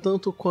são um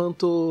tanto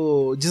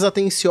quanto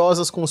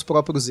desatenciosas com os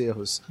próprios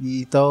erros.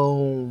 E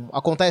então,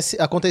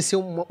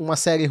 aconteceu uma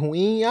série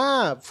ruim,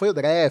 foi o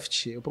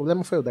draft, o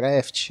problema foi o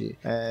draft.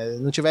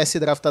 Não tivesse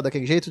draftado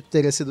daquele jeito,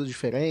 teria sido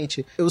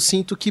diferente. Eu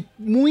sinto que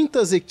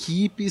muitas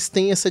equipes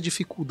têm essa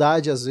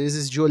dificuldade, às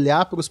vezes, de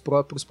olhar para os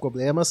próprios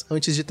problemas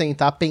antes de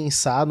tentar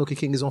pensar no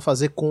que eles vão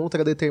fazer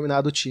contra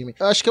determinado time.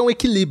 Eu acho que é um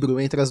equilíbrio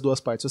entre as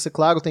duas partes. Você,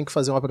 claro, tem que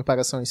fazer uma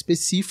preparação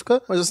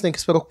específica, mas você tem que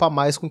se preocupar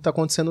mais com o que tá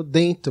acontecendo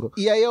dentro.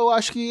 E aí eu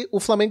acho que o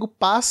Flamengo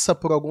passa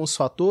por alguns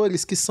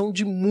fatores que são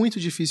de muito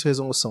difícil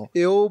resolução.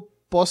 Eu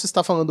posso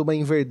estar falando uma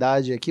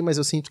inverdade aqui, mas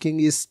eu sinto que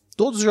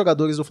todos os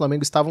jogadores do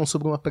Flamengo estavam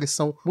sob uma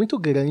pressão muito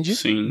grande.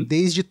 Sim.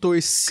 Desde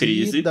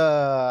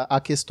torcida a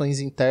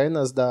questões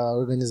internas da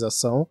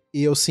organização.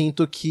 E eu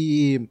sinto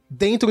que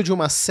dentro de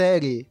uma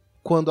série,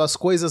 quando as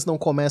coisas não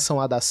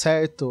começam a dar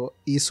certo,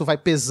 isso vai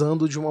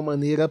pesando de uma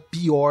maneira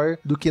pior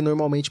do que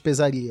normalmente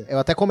pesaria. Eu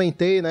até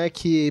comentei, né,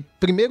 que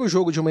primeiro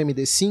jogo de uma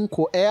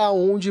MD5 é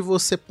aonde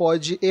você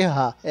pode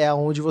errar, é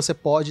aonde você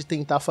pode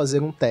tentar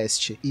fazer um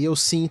teste. E eu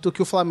sinto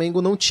que o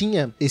Flamengo não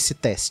tinha esse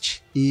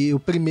teste. E o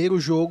primeiro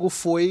jogo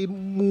foi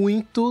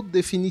muito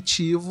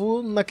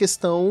definitivo na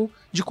questão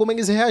de como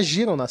eles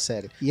reagiram na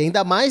série. E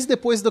ainda mais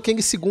depois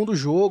daquele segundo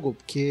jogo,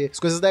 porque as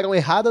coisas deram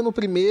errada no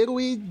primeiro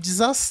e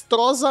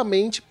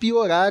desastrosamente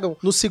pioraram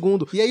no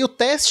segundo. E aí o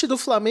teste do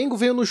Flamengo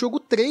veio no jogo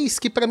 3,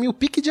 que pra mim o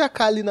pique de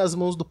Akali nas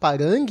mãos do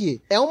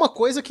Parang é uma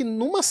coisa que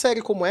numa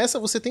série como essa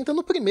você tenta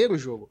no primeiro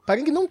jogo.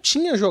 Parang não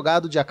tinha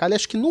jogado de Akali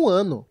acho que no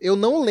ano. Eu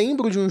não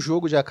lembro de um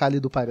jogo de Akali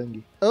do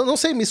Parang. Eu não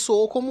sei, me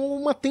soou como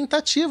uma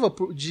tentativa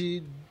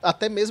de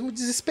até mesmo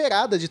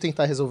desesperada de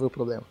tentar resolver o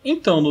problema.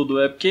 Então, Dudu,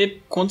 é porque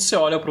quando você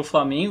olha pro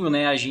Flamengo,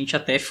 né, a gente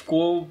até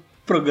ficou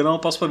programa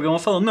após programa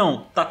falando,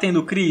 não, tá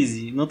tendo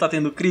crise, não tá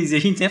tendo crise, e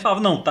a gente sempre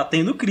falava, não, tá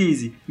tendo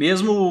crise.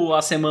 Mesmo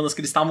as semanas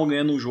que eles estavam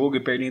ganhando um jogo e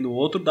perdendo o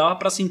outro, dava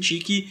pra sentir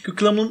que o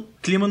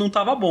clima não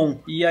tava bom.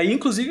 E aí,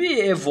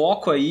 inclusive,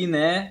 evoco aí,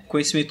 né,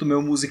 conhecimento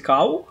meu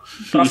musical,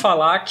 pra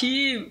falar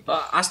que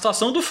a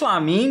situação do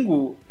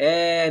Flamengo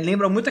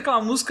lembra muito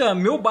aquela música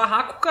Meu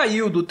Barraco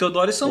Caiu, do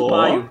Teodoro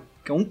Sampaio.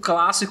 Que é um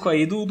clássico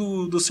aí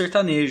do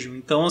sertanejo.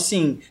 Então,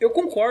 assim, eu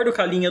concordo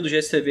com a linha do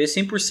GSTV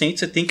 100%.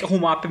 Você tem que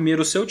arrumar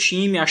primeiro o seu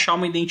time, achar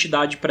uma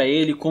identidade pra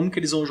ele, como que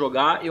eles vão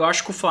jogar. Eu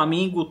acho que o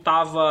Flamengo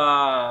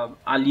tava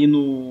ali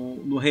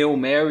no Hail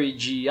Mary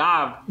de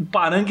o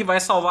Parang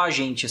vai salvar a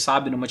gente,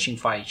 sabe? Numa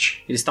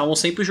teamfight. Eles estavam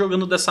sempre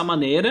jogando dessa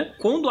maneira.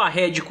 Quando a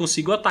Red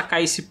conseguiu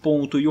atacar esse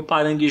ponto e o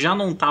Parang já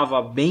não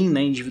tava bem,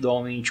 né,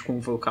 individualmente,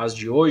 como foi o caso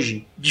de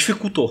hoje,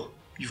 dificultou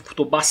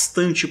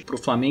bastante pro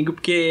Flamengo,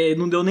 porque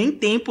não deu nem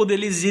tempo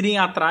deles irem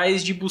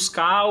atrás de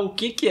buscar o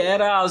que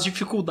era as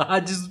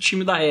dificuldades do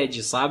time da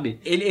Red, sabe?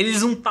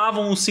 Eles não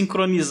estavam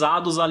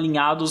sincronizados,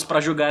 alinhados pra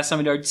jogar essa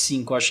melhor de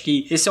 5. Acho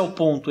que esse é o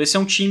ponto. Esse é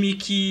um time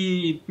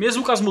que,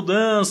 mesmo com as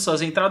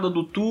mudanças, a entrada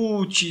do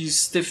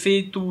Tuts, ter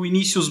feito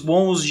inícios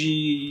bons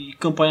de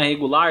campanha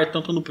regular,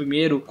 tanto no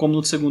primeiro como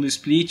no segundo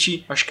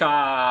split, acho que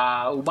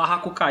o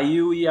barraco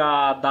caiu e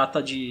a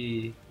data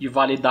de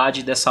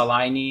validade dessa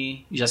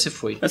line já se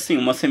foi. Assim,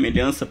 uma uma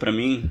semelhança pra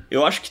mim.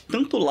 Eu acho que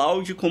tanto o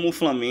Loud como o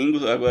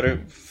Flamengo, agora eu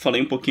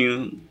falei um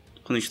pouquinho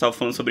quando a gente tava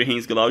falando sobre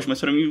Hensg e Loud,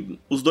 mas pra mim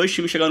os dois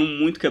times chegaram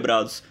muito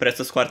quebrados pra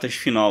essas quartas de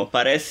final.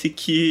 Parece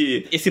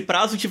que esse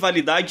prazo de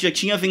validade já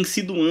tinha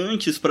vencido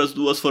antes pras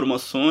duas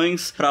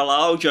formações. Pra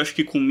Loud, acho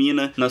que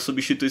culmina na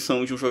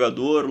substituição de um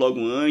jogador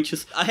logo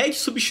antes. A Red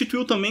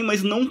substituiu também,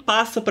 mas não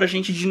passa pra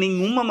gente de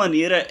nenhuma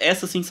maneira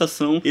essa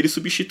sensação. Eles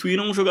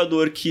substituíram um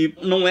jogador que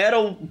não era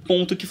o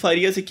ponto que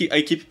faria a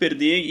equipe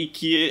perder e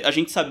que a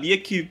gente sabia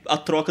que a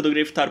troca do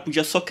Gravitar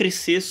podia só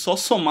crescer, só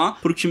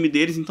somar pro time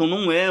deles, então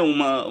não é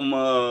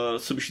uma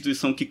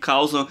substituição que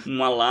causa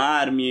um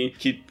alarme,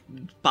 que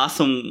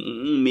passa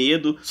um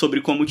medo sobre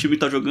como o time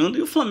tá jogando.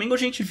 E o Flamengo a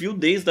gente viu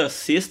desde a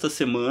sexta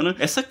semana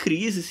essa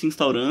crise se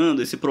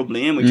instaurando, esse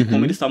problema de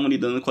como eles estavam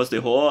lidando com as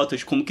derrotas,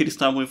 de como que eles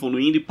estavam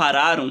evoluindo e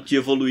pararam de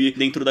evoluir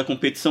dentro da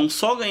competição.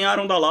 Só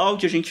ganharam da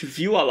Loud, a gente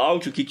viu a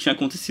Loud, o que tinha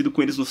acontecido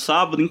com eles no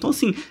sábado. Então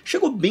assim,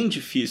 chegou bem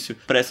difícil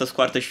para essas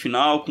quartas de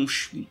final, com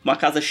uma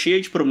casa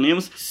cheia de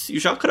problemas.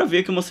 Já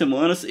cravei aqui umas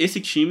semanas, esse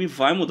time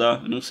vai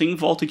mudar. Não sei em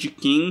volta de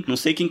quem, não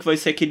sei quem que vai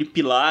ser aquele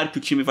pilar que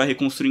o time vai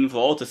reconstruir em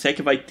volta, se é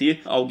que vai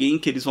ter alguém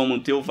que eles vão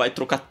manter ou vai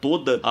trocar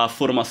toda a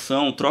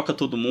formação, troca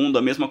todo mundo.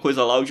 A mesma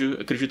coisa lá, eu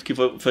acredito que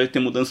vai ter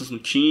mudanças no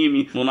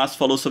time. O Nassi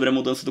falou sobre a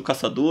mudança do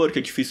caçador, que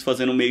é difícil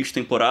fazer no meio de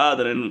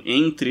temporada, né,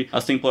 entre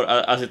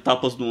as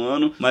etapas do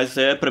ano, mas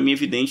é pra mim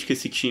evidente que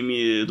esse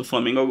time do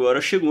Flamengo agora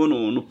chegou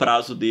no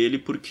prazo dele,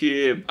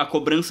 porque a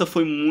cobrança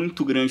foi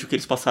muito grande o que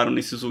eles passaram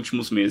nesses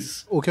últimos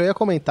meses. O que eu ia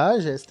comentar,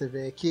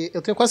 GSTV, é que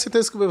eu tenho quase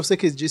certeza que foi você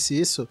que disse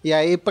isso, e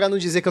aí pra não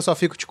dizer que eu só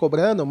fico te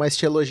cobrando, mas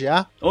te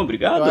elogiar,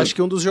 obrigado. Eu acho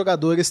que um dos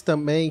jogadores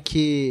também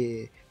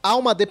que há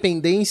uma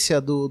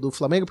dependência do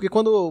Flamengo, porque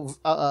quando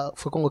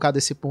foi colocado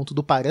esse ponto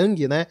do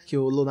Parangue, né, que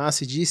o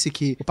Lunassi disse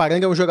que o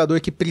Parangue é um jogador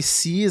que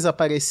precisa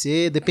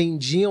aparecer,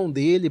 dependiam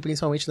dele,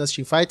 principalmente nas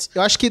teamfights,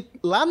 eu acho que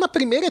lá na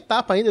primeira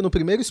etapa ainda, no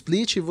primeiro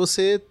split,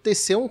 você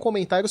teceu um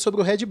comentário sobre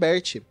o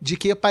Redbert, de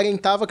que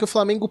aparentava que o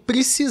Flamengo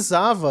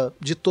precisava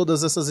de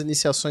todas essas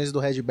iniciações do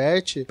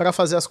Redbert pra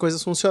fazer as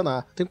coisas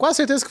funcionar. Tenho quase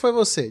certeza que foi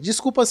você.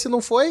 Desculpa se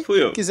não foi.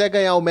 Fui eu. Quiser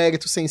ganhar o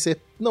mérito sem ser,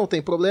 não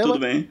tem problema. Tudo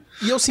bem.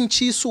 E eu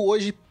senti isso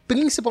hoje,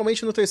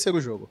 principalmente no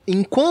terceiro jogo.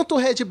 Enquanto o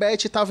Redbert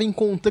estava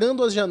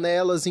encontrando as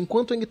janelas,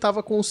 enquanto ele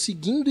estava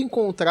conseguindo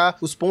encontrar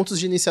os pontos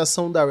de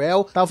iniciação da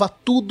Rell, tava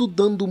tudo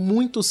dando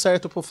muito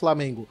certo pro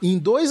Flamengo. Em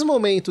dois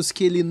momentos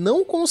que ele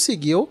não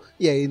conseguiu,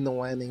 e aí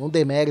não é nenhum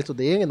demérito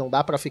dele, não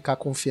dá pra ficar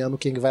confiando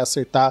que ele vai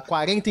acertar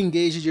 40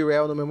 engage de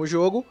Rell no mesmo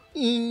jogo,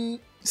 em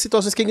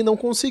situações que ele não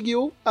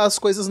conseguiu, as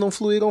coisas não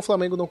fluíram, o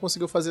Flamengo não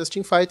conseguiu fazer as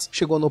teamfights,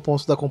 chegou no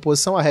ponto da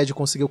composição, a Red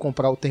conseguiu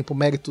comprar o tempo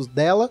méritos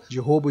dela, de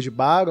roubo de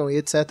Baron e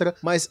etc,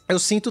 mas eu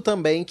sinto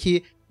também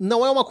que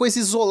não é uma coisa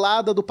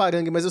isolada do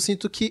Parangue, mas eu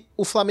sinto que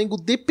o Flamengo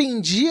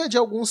dependia de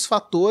alguns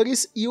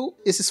fatores e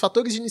esses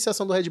fatores de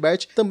iniciação do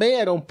Redbert também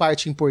eram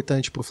parte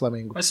importante pro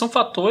Flamengo. Mas são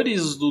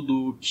fatores,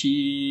 Dudu,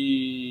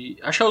 que...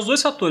 Acho que é os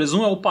dois fatores.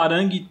 Um é o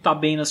Parangue tá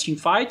bem nas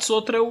teamfights,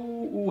 outro é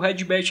o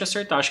Redbert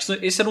acertar. Acho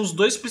que esses eram os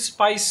dois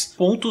principais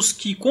pontos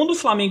que, quando o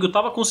Flamengo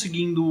tava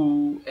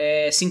conseguindo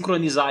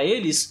sincronizar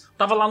eles,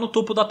 tava lá no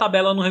topo da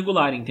tabela no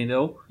regular,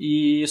 entendeu?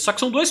 E só que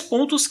são dois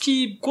pontos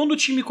que, quando o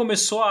time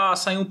começou a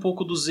sair um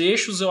pouco dos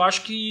eixos, eu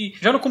acho que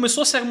já não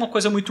começou a ser uma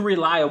coisa muito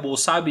reliable,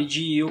 sabe?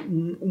 De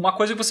uma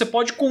coisa que você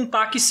pode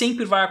contar que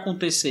sempre vai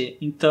acontecer.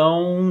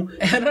 Então,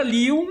 era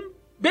ali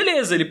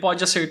beleza, ele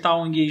pode acertar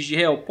um engage de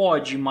Hell?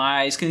 Pode,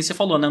 mas, que nem você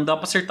falou, não dá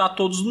pra acertar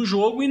todos no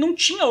jogo e não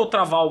tinha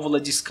outra válvula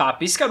de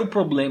escape. Esse que era o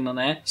problema,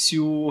 né? Se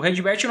o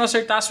Redbert não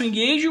acertasse o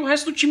engage, o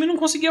resto do time não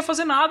conseguia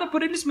fazer nada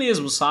por eles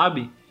mesmos,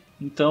 sabe?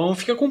 Então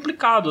fica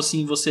complicado,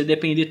 assim, você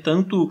depender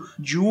tanto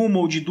de uma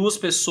ou de duas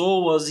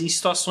pessoas em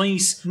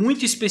situações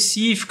muito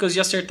específicas de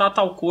acertar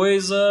tal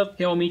coisa,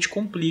 realmente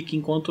complica.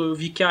 Enquanto eu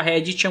vi que a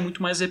Red tinha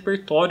muito mais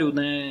repertório,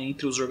 né,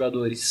 entre os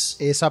jogadores.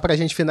 E só pra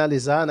gente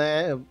finalizar,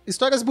 né,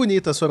 histórias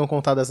bonitas foram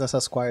contadas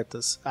nessas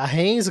quartas. A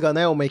Hensga,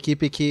 né, uma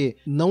equipe que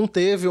não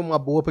teve uma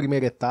boa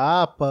primeira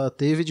etapa,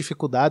 teve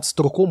dificuldades,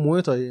 trocou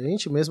muito, a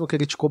gente mesmo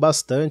criticou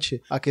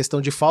bastante a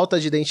questão de falta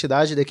de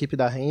identidade da equipe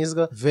da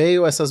Hensga.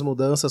 Veio essas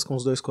mudanças com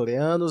os dois coreanos,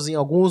 em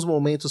alguns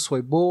momentos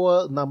foi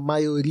boa, na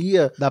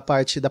maioria da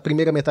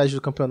primeira metade do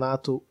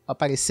campeonato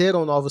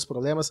apareceram novos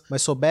problemas,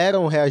 mas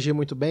souberam reagir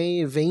muito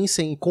bem,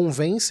 vencem e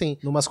convencem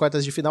numas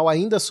quartas de final,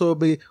 ainda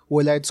sobre o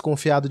olhar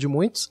desconfiado de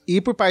muitos.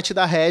 E por parte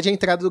da Red, a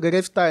entrada do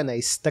Gravitar, né?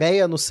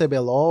 Estreia no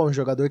CBLOL, um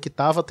jogador que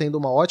tava tendo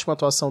uma ótima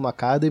atuação no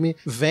Academy,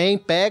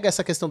 pega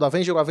essa questão do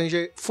Avenger, o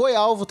Avenger foi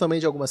alvo também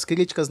de algumas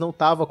críticas, não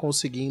tava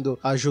conseguindo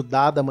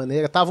ajudar da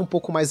maneira, tava um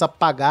pouco mais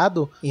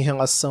apagado em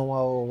relação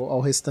ao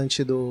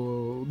restante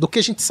do que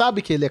a gente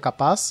sabe que ele é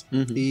capaz.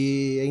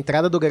 E a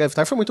entrada do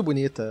Gravitar foi muito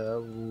bonita.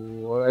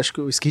 Eu acho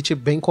que o Skit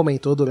bem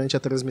comentou durante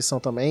a transmissão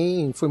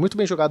também. Foi muito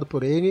bem jogado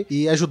por ele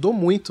e ajudou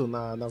muito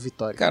na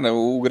vitória. Cara,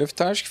 o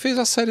Gravitar acho que fez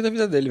a série da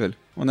vida dele, velho.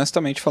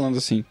 Honestamente falando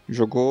assim,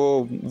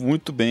 jogou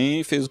muito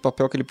bem, fez o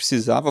papel que ele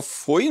precisava,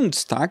 foi um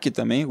destaque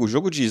também, o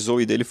jogo de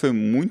Zoe dele foi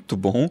muito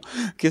bom,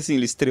 porque assim,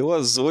 ele estreou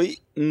a Zoe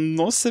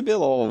no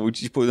CBLOL,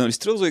 tipo, não, ele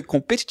estreou a Zoe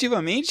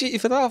competitivamente e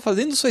tava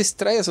fazendo sua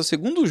estreia, seu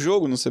segundo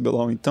jogo no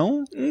CBLOL,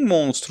 então, um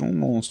monstro,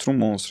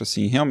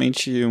 assim,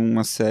 realmente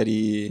uma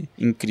série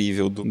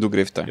incrível do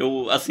Gravitar.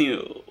 Assim,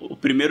 o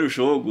primeiro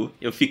jogo,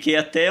 eu fiquei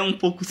até um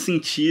pouco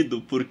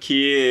sentido,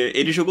 porque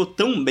ele jogou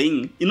tão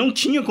bem, e não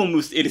tinha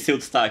como ele ser o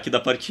destaque da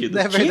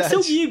partida. Tinha que ser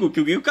o Gigo, que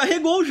o Gigo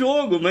carregou o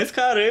jogo, mas,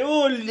 cara, eu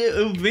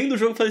vendo o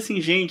jogo falei assim,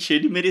 gente,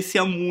 ele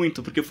merecia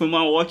muito, porque foi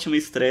uma ótima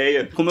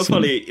estreia. Como eu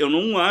falei, eu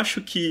não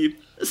acho que...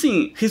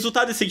 Assim,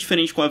 resultado ia ser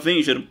diferente com a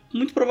Avenger?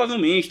 Muito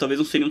provavelmente, talvez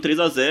não seria um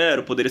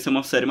 3-0, poderia ser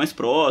uma série mais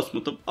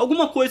próxima,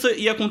 alguma coisa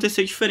ia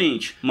acontecer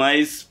diferente,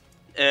 mas...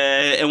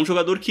 É um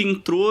jogador que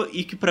entrou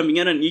e que pra mim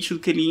era nítido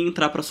que ele ia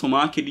entrar pra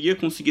somar, que ele ia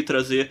conseguir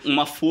trazer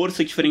uma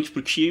força diferente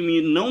pro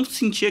time. Não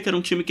sentia que era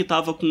um time que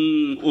tava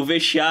com o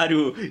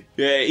vestiário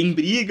em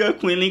briga,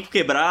 com o elenco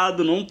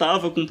quebrado, não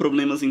tava com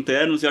problemas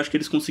internos. E acho que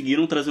eles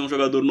conseguiram trazer um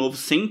jogador novo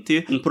sem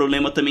ter um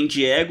problema também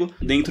de ego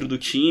dentro do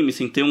time,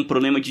 sem ter um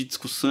problema de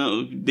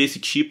discussão desse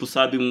tipo,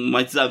 sabe?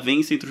 Uma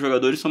desavença entre os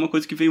jogadores. Isso é uma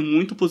coisa que veio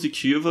muito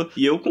positiva.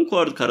 E eu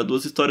concordo, cara,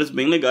 2 histórias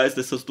bem legais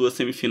dessas 2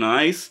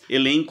 semifinais.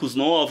 Elencos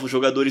novos,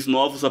 jogadores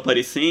novos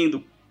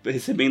aparecendo,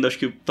 recebendo acho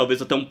que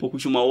talvez até um pouco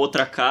de uma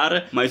outra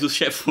cara, mas os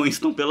chefões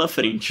estão pela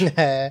frente.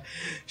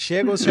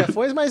 Chegam os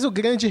chefões, mas o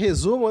grande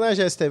resumo, né,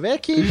 GSTV, é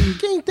que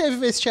quem teve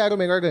vestiário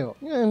melhor ganhou.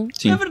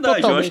 Sim. É verdade,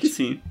 totalmente. Eu acho que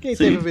sim. Quem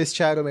teve o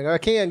vestiário melhor,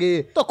 quem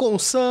ali tocou um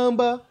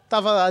samba,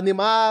 tava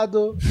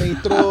animado,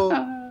 entrou...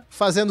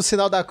 fazendo o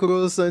sinal da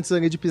cruz antes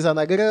ali de pisar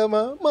na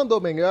grama,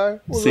 mandou melhor.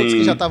 Os outros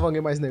que já estavam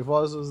ali mais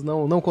nervosos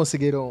não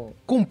conseguiram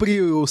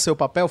cumprir o seu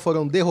papel,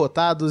 foram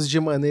derrotados de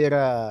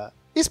maneira...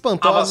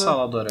 espantosa.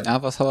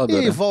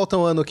 Avassaladora. E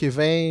voltam ano que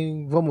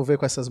vem. Vamos ver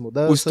com essas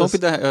mudanças. O Stomp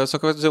só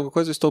quero dizer uma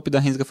coisa, o Stomp da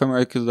Rensga foi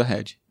maior que o da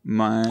Red.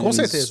 Mas... Com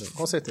certeza.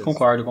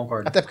 Concordo.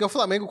 Até porque o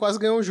Flamengo quase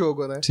ganhou o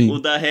jogo, né? Sim. O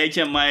da Red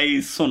é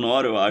mais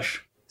sonoro, eu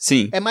acho.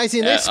 Sim. É mais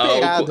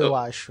inesperado, eu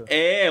acho.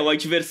 O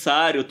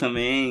adversário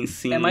também,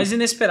 sim. É mais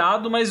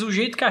inesperado, mas o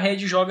jeito que a Red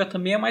joga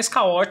também é mais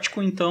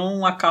caótico,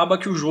 então acaba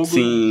que o jogo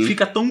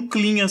fica tão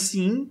clean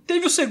assim.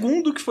 Teve o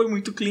segundo, que foi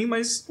muito clean,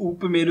 mas o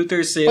primeiro e o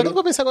terceiro... Parando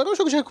pra pensar, agora é um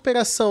jogo de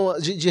recuperação,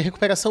 de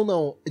recuperação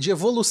não, de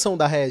evolução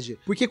da Red.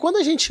 Porque quando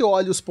a gente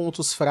olha os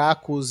pontos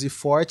fracos e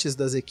fortes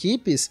das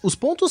equipes, os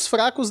pontos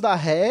fracos da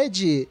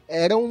Red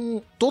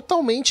eram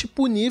totalmente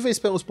puníveis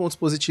pelos pontos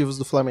positivos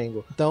do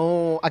Flamengo.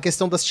 Então, a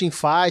questão das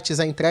teamfights,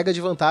 a entrega de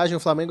vantagem, o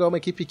Flamengo é uma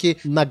equipe que,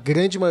 na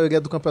grande maioria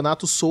do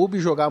campeonato, soube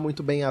jogar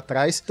muito bem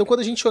atrás. Então,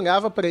 quando a gente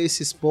olhava para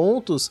esses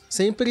pontos,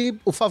 sempre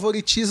o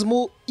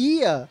favoritismo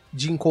ia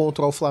de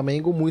encontro ao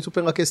Flamengo muito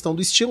pela questão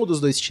do estilo dos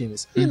dois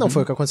times. E não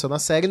foi o que aconteceu na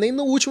série, nem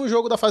no último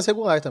jogo da fase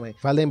regular também.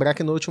 Vai lembrar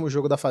que no último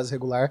jogo da fase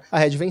regular, a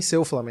Red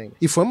venceu o Flamengo.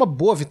 E foi uma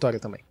boa vitória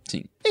também.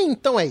 Sim.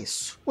 Então é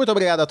isso. Muito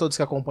obrigado a todos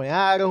que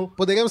acompanharam.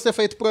 Poderíamos ter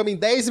feito o programa em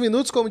 10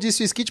 minutos, como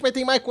disse o Skit, mas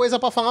tem mais coisa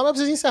pra falar, mas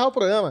precisa encerrar o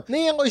programa.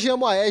 Nem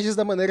elogiamos a Aegis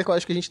da maneira que eu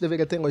acho que a gente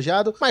deveria ter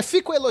elogiado, mas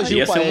fica o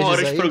elogio pro Aegis aí. Ia ser uma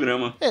hora de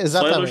programa.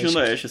 Exatamente. Só elogiando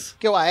a Aegis.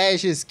 Porque o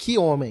Aegis, que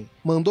homem.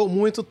 Mandou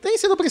muito. Tem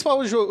sido o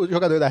principal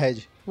jogador da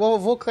Red.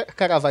 Vou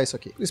cravar isso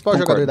aqui. O principal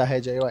jogador da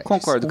Red aí, o Aegis.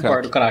 Concordo,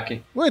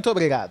 craque. Muito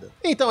obrigado.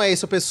 Então é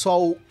isso,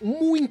 pessoal.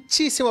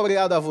 Muitíssimo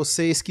obrigado a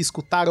vocês que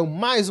escutaram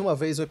mais uma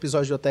vez o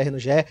episódio do OTR no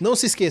GE. Não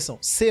se esqueçam,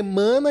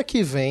 semana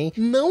que vem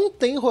não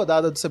tem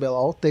rodada do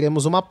CBLOL.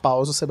 Teremos uma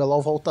pausa. O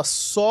CBLOL volta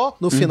só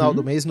no final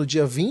do mês, no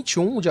dia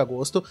 21 de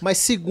agosto. Mas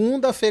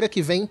segunda-feira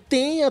que vem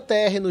tem a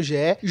TR no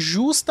GE,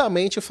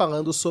 justamente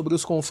falando sobre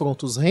os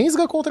confrontos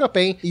Rensga contra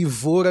PEN e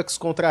Vorax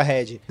contra a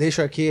Red.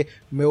 Deixo aqui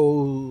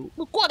meu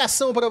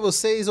coração pra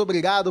vocês.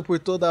 Obrigado por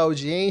toda a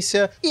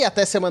audiência. E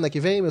até semana que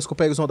vem. Meus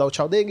companheiros vão dar o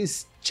tchau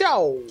deles.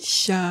 Tchau.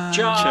 Tchau.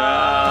 Tchau.